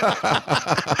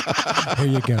 There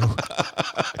you go.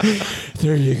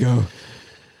 there you go.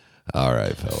 All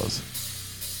right, fellas.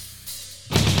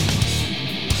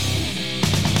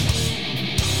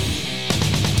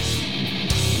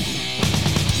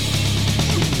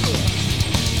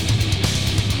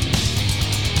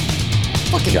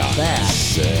 Fucking that.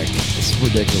 Sick. It's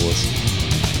ridiculous.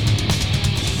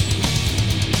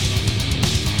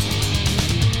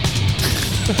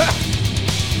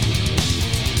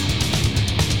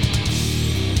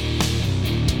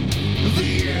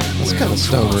 That's kind of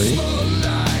stonery.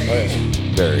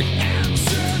 Very.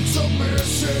 Sends a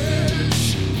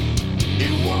message.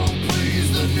 It won't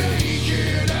please the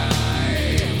naked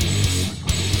eye.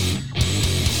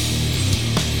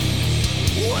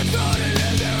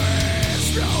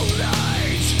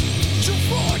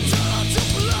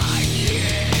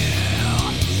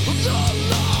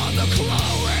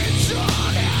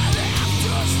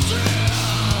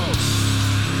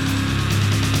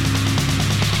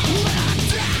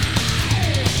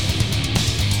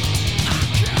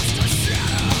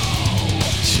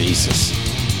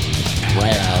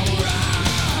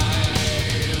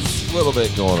 A little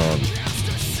bit going on.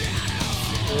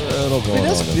 A little I going mean,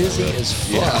 that's on in busy there. as fuck.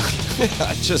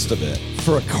 Yeah, just a bit.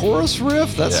 For a chorus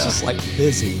riff, that's Yeah. just like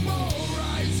busy.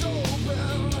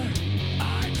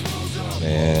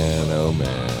 Man, oh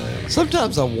man.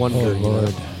 Sometimes I wonder, Oh, you know, Lord.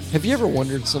 have you ever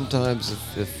wondered sometimes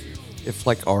if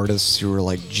like artists who are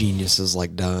like geniuses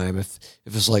like Dime, if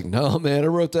it's like, no man, I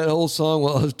wrote that whole song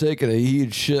while I was taking a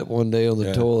huge shit one day on the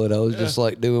Yeah. toilet. I was just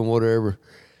like doing whatever.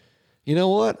 You know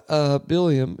what,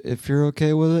 Billiam, if you're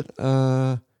okay with it,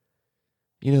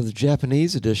 you know, the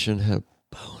Japanese edition had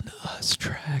a bonus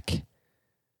track.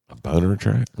 A boner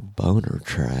track? A boner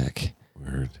track.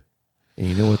 Weird. And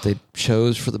you know what they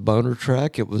chose for the boner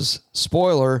track? It was,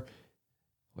 spoiler,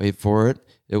 wait for it.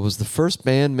 It was the first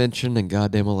band mentioned in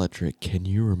Goddamn Electric. Can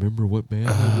you remember what band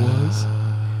it was?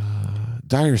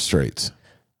 Dire Straits.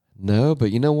 No,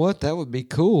 but you know what? That would be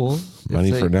cool. if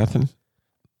Money they- for Nothing?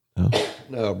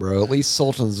 No, bro. At least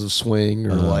Sultans of Swing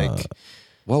or like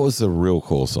What was the real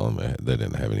cool song? They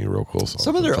didn't have any real cool songs.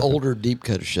 some of their older deep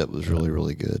cut shit was really,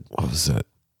 really good. What was that?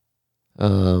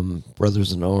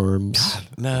 Brothers in Arms.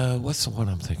 No, what's the one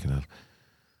I'm thinking of?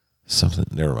 Something.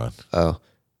 Never mind. Oh,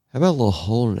 how about a little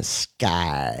hole in the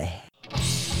sky?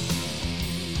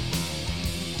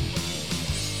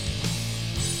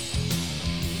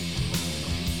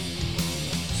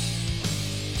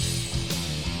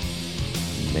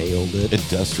 Nailed it.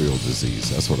 Industrial Disease.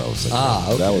 That's what I was thinking. Ah,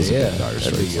 okay, That was a yeah. good Dire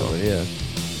That'd be Straits good, song. yeah.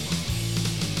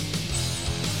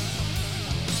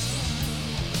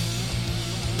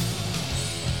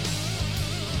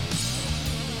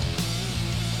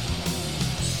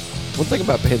 One thing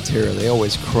about Pantera, they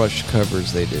always crush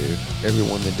covers they do. Every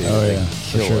one they do, Oh, they yeah,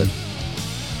 for kill sure. it.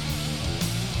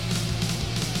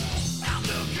 I'm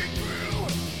looking through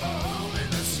a hole in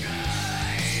the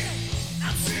sky.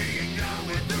 I'm seeing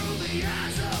going through the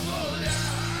eyes of a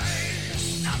light.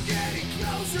 I'm getting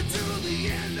closer to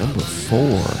the end of Number 4.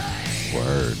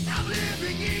 Word. I'm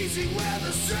living easy where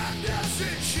the sun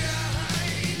doesn't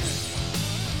shine.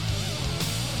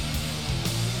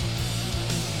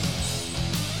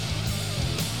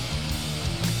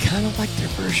 I kind of like their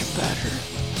version better.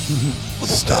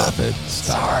 Stop it.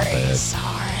 Stop it.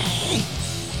 Sorry.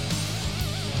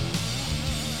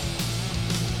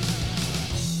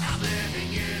 I'm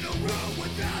living in a room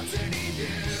without any view.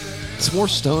 It's more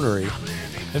stonery.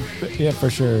 Yeah, for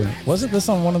sure. Wasn't this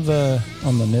on one of the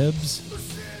Nibs?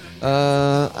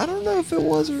 I don't know if it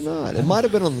was or not. It might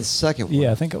have been on the second one.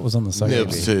 Yeah, I think it was on the second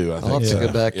Nibs one. too. I I'll think have to so.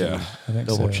 go back Yeah. and I think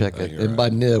double so. check I it. think And you're by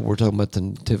Nib, we're talking about the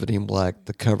Nativity in Black,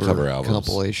 the cover albums.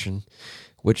 compilation,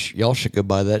 which y'all should go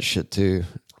buy that shit too.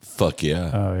 Fuck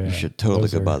yeah. Oh yeah, You should totally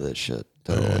Those go are- buy that shit.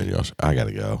 Totally. Man, y'all I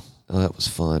gotta go. Oh, that was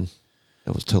fun.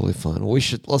 That was totally fun.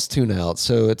 Let's tune out.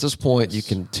 So at this point, you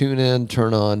can tune in,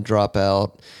 turn on, drop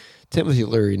out. Timothy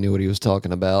Leary knew what he was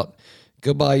talking about.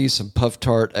 Go buy you some Puff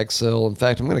Tart XL. In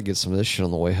fact, I'm going to get some of this shit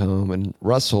on the way home. And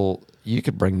Russell, you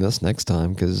could bring this next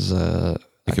time because It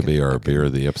could be our beer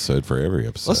of the episode for every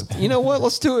episode. you know what?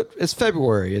 Let's do it. It's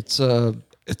February. It's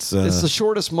It's the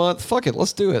shortest month. Fuck it.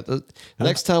 Let's do it.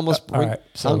 Next time, let's All bring right,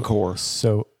 so- Encore.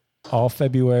 So all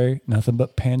February, nothing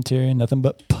but Pantera, nothing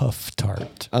but Puff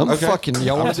Tart. I'm Okay. fucking.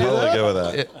 Y'all I'm want to do totally that? good with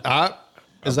that.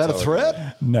 Is that a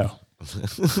threat? No.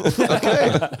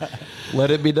 Let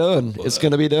it be done. It's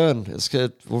gonna be done. It's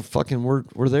good. We're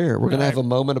there. We're gonna have a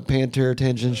moment of Pantera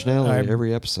tangentiality right.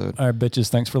 every episode. All right, bitches.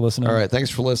 Thanks for listening. All right. Thanks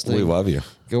for listening. We love you.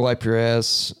 Go wipe your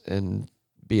ass and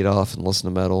beat off and listen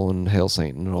to metal and hail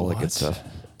Satan and all that good What? stuff.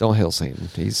 Don't hail Satan.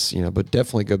 He's but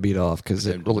definitely go beat off because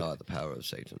it really the power of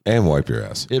Satan. And wipe your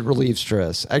ass. it relieves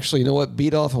stress. Actually, you know what?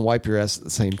 Beat off and wipe your ass at the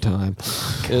same time.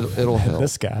 It'll help.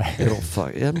 This guy. It'll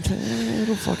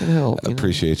it'll fucking help. you know?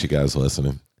 Appreciate you guys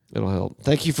listening. It'll help.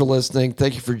 Thank you for listening.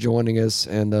 Thank you for joining us.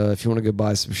 And if you want to go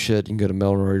buy some shit, you can go to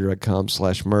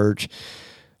melonradio.com/merch.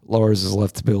 Lars has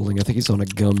left the building. I think he's on a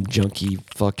gum junkie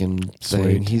fucking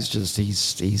thing. Sweet.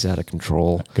 He's out of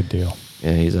control. Good deal.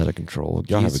 Yeah, he's out of control.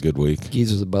 Y'all have a good week.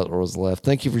 Geezer the Butler was left.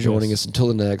 Thank you for joining us. Until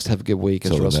the next, have a good week.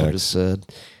 As Till the Russell next. just said,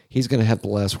 he's going to have the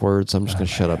last word, so I'm just going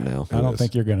to shut up now. I don't is.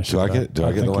 think you're going to Do I shut get- up. do I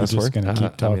get think the you're last just word? gonna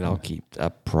keep talking. I'll keep.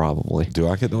 Probably. Do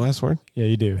I get the last word? Yeah,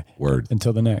 you do. Word.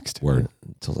 Until the next. Word.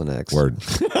 Until the next. Word.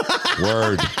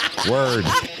 Word. Word.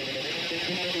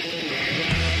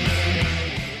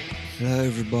 Hello,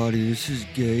 everybody. This is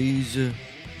Geezer,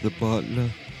 the butler.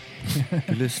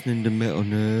 You're listening to Metal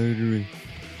Nerdery.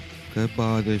 Go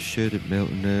buy their shit at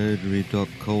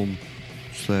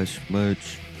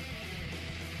metalnerdery.com/merch.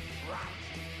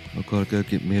 I've got to go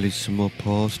get Millie some more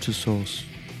pasta sauce.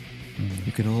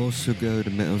 You can also go to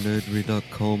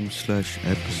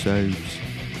metalnerdery.com/episodes,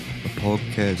 a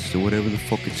podcast, or whatever the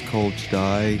fuck it's called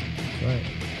today. Right.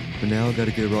 But now I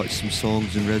gotta go write some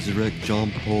songs and resurrect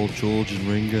John, Paul, George, and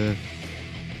Ringo.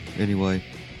 Anyway.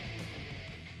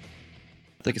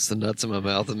 I think it's the nuts in my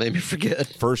mouth that made me forget.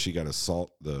 First, you got to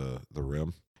salt the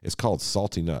rim. It's called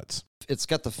salty nuts. It's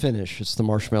got the finish. It's the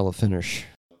marshmallow finish.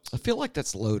 I feel like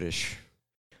that's loadish.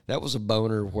 That was a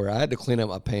boner where I had to clean out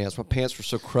my pants. My pants were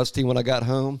so crusty when I got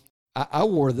home. I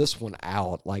wore this one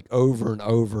out like over and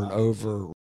over and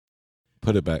over.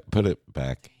 Put it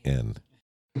back in.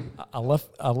 I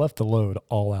left the load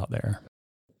all out there.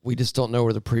 We just don't know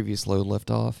where the previous load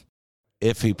left off.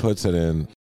 If he puts it in,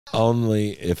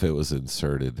 only if it was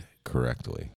inserted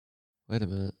correctly. Wait a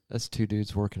minute. That's two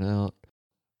dudes working out.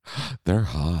 They're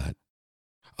hot.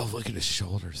 Oh, look at his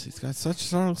shoulders. He's got such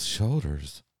strong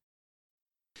shoulders.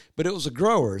 But it was a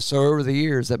grower, so over the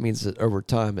years, that means that over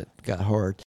time it got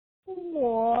hard.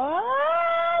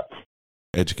 What?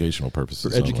 Educational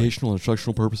purposes. For educational and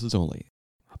instructional purposes only.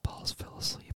 My balls fell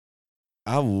asleep.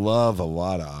 I love a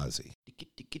lot of Ozzy.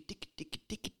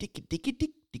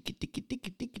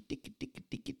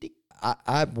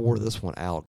 I wore this one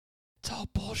out. It's all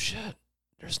bullshit.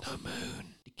 There's no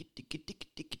moon.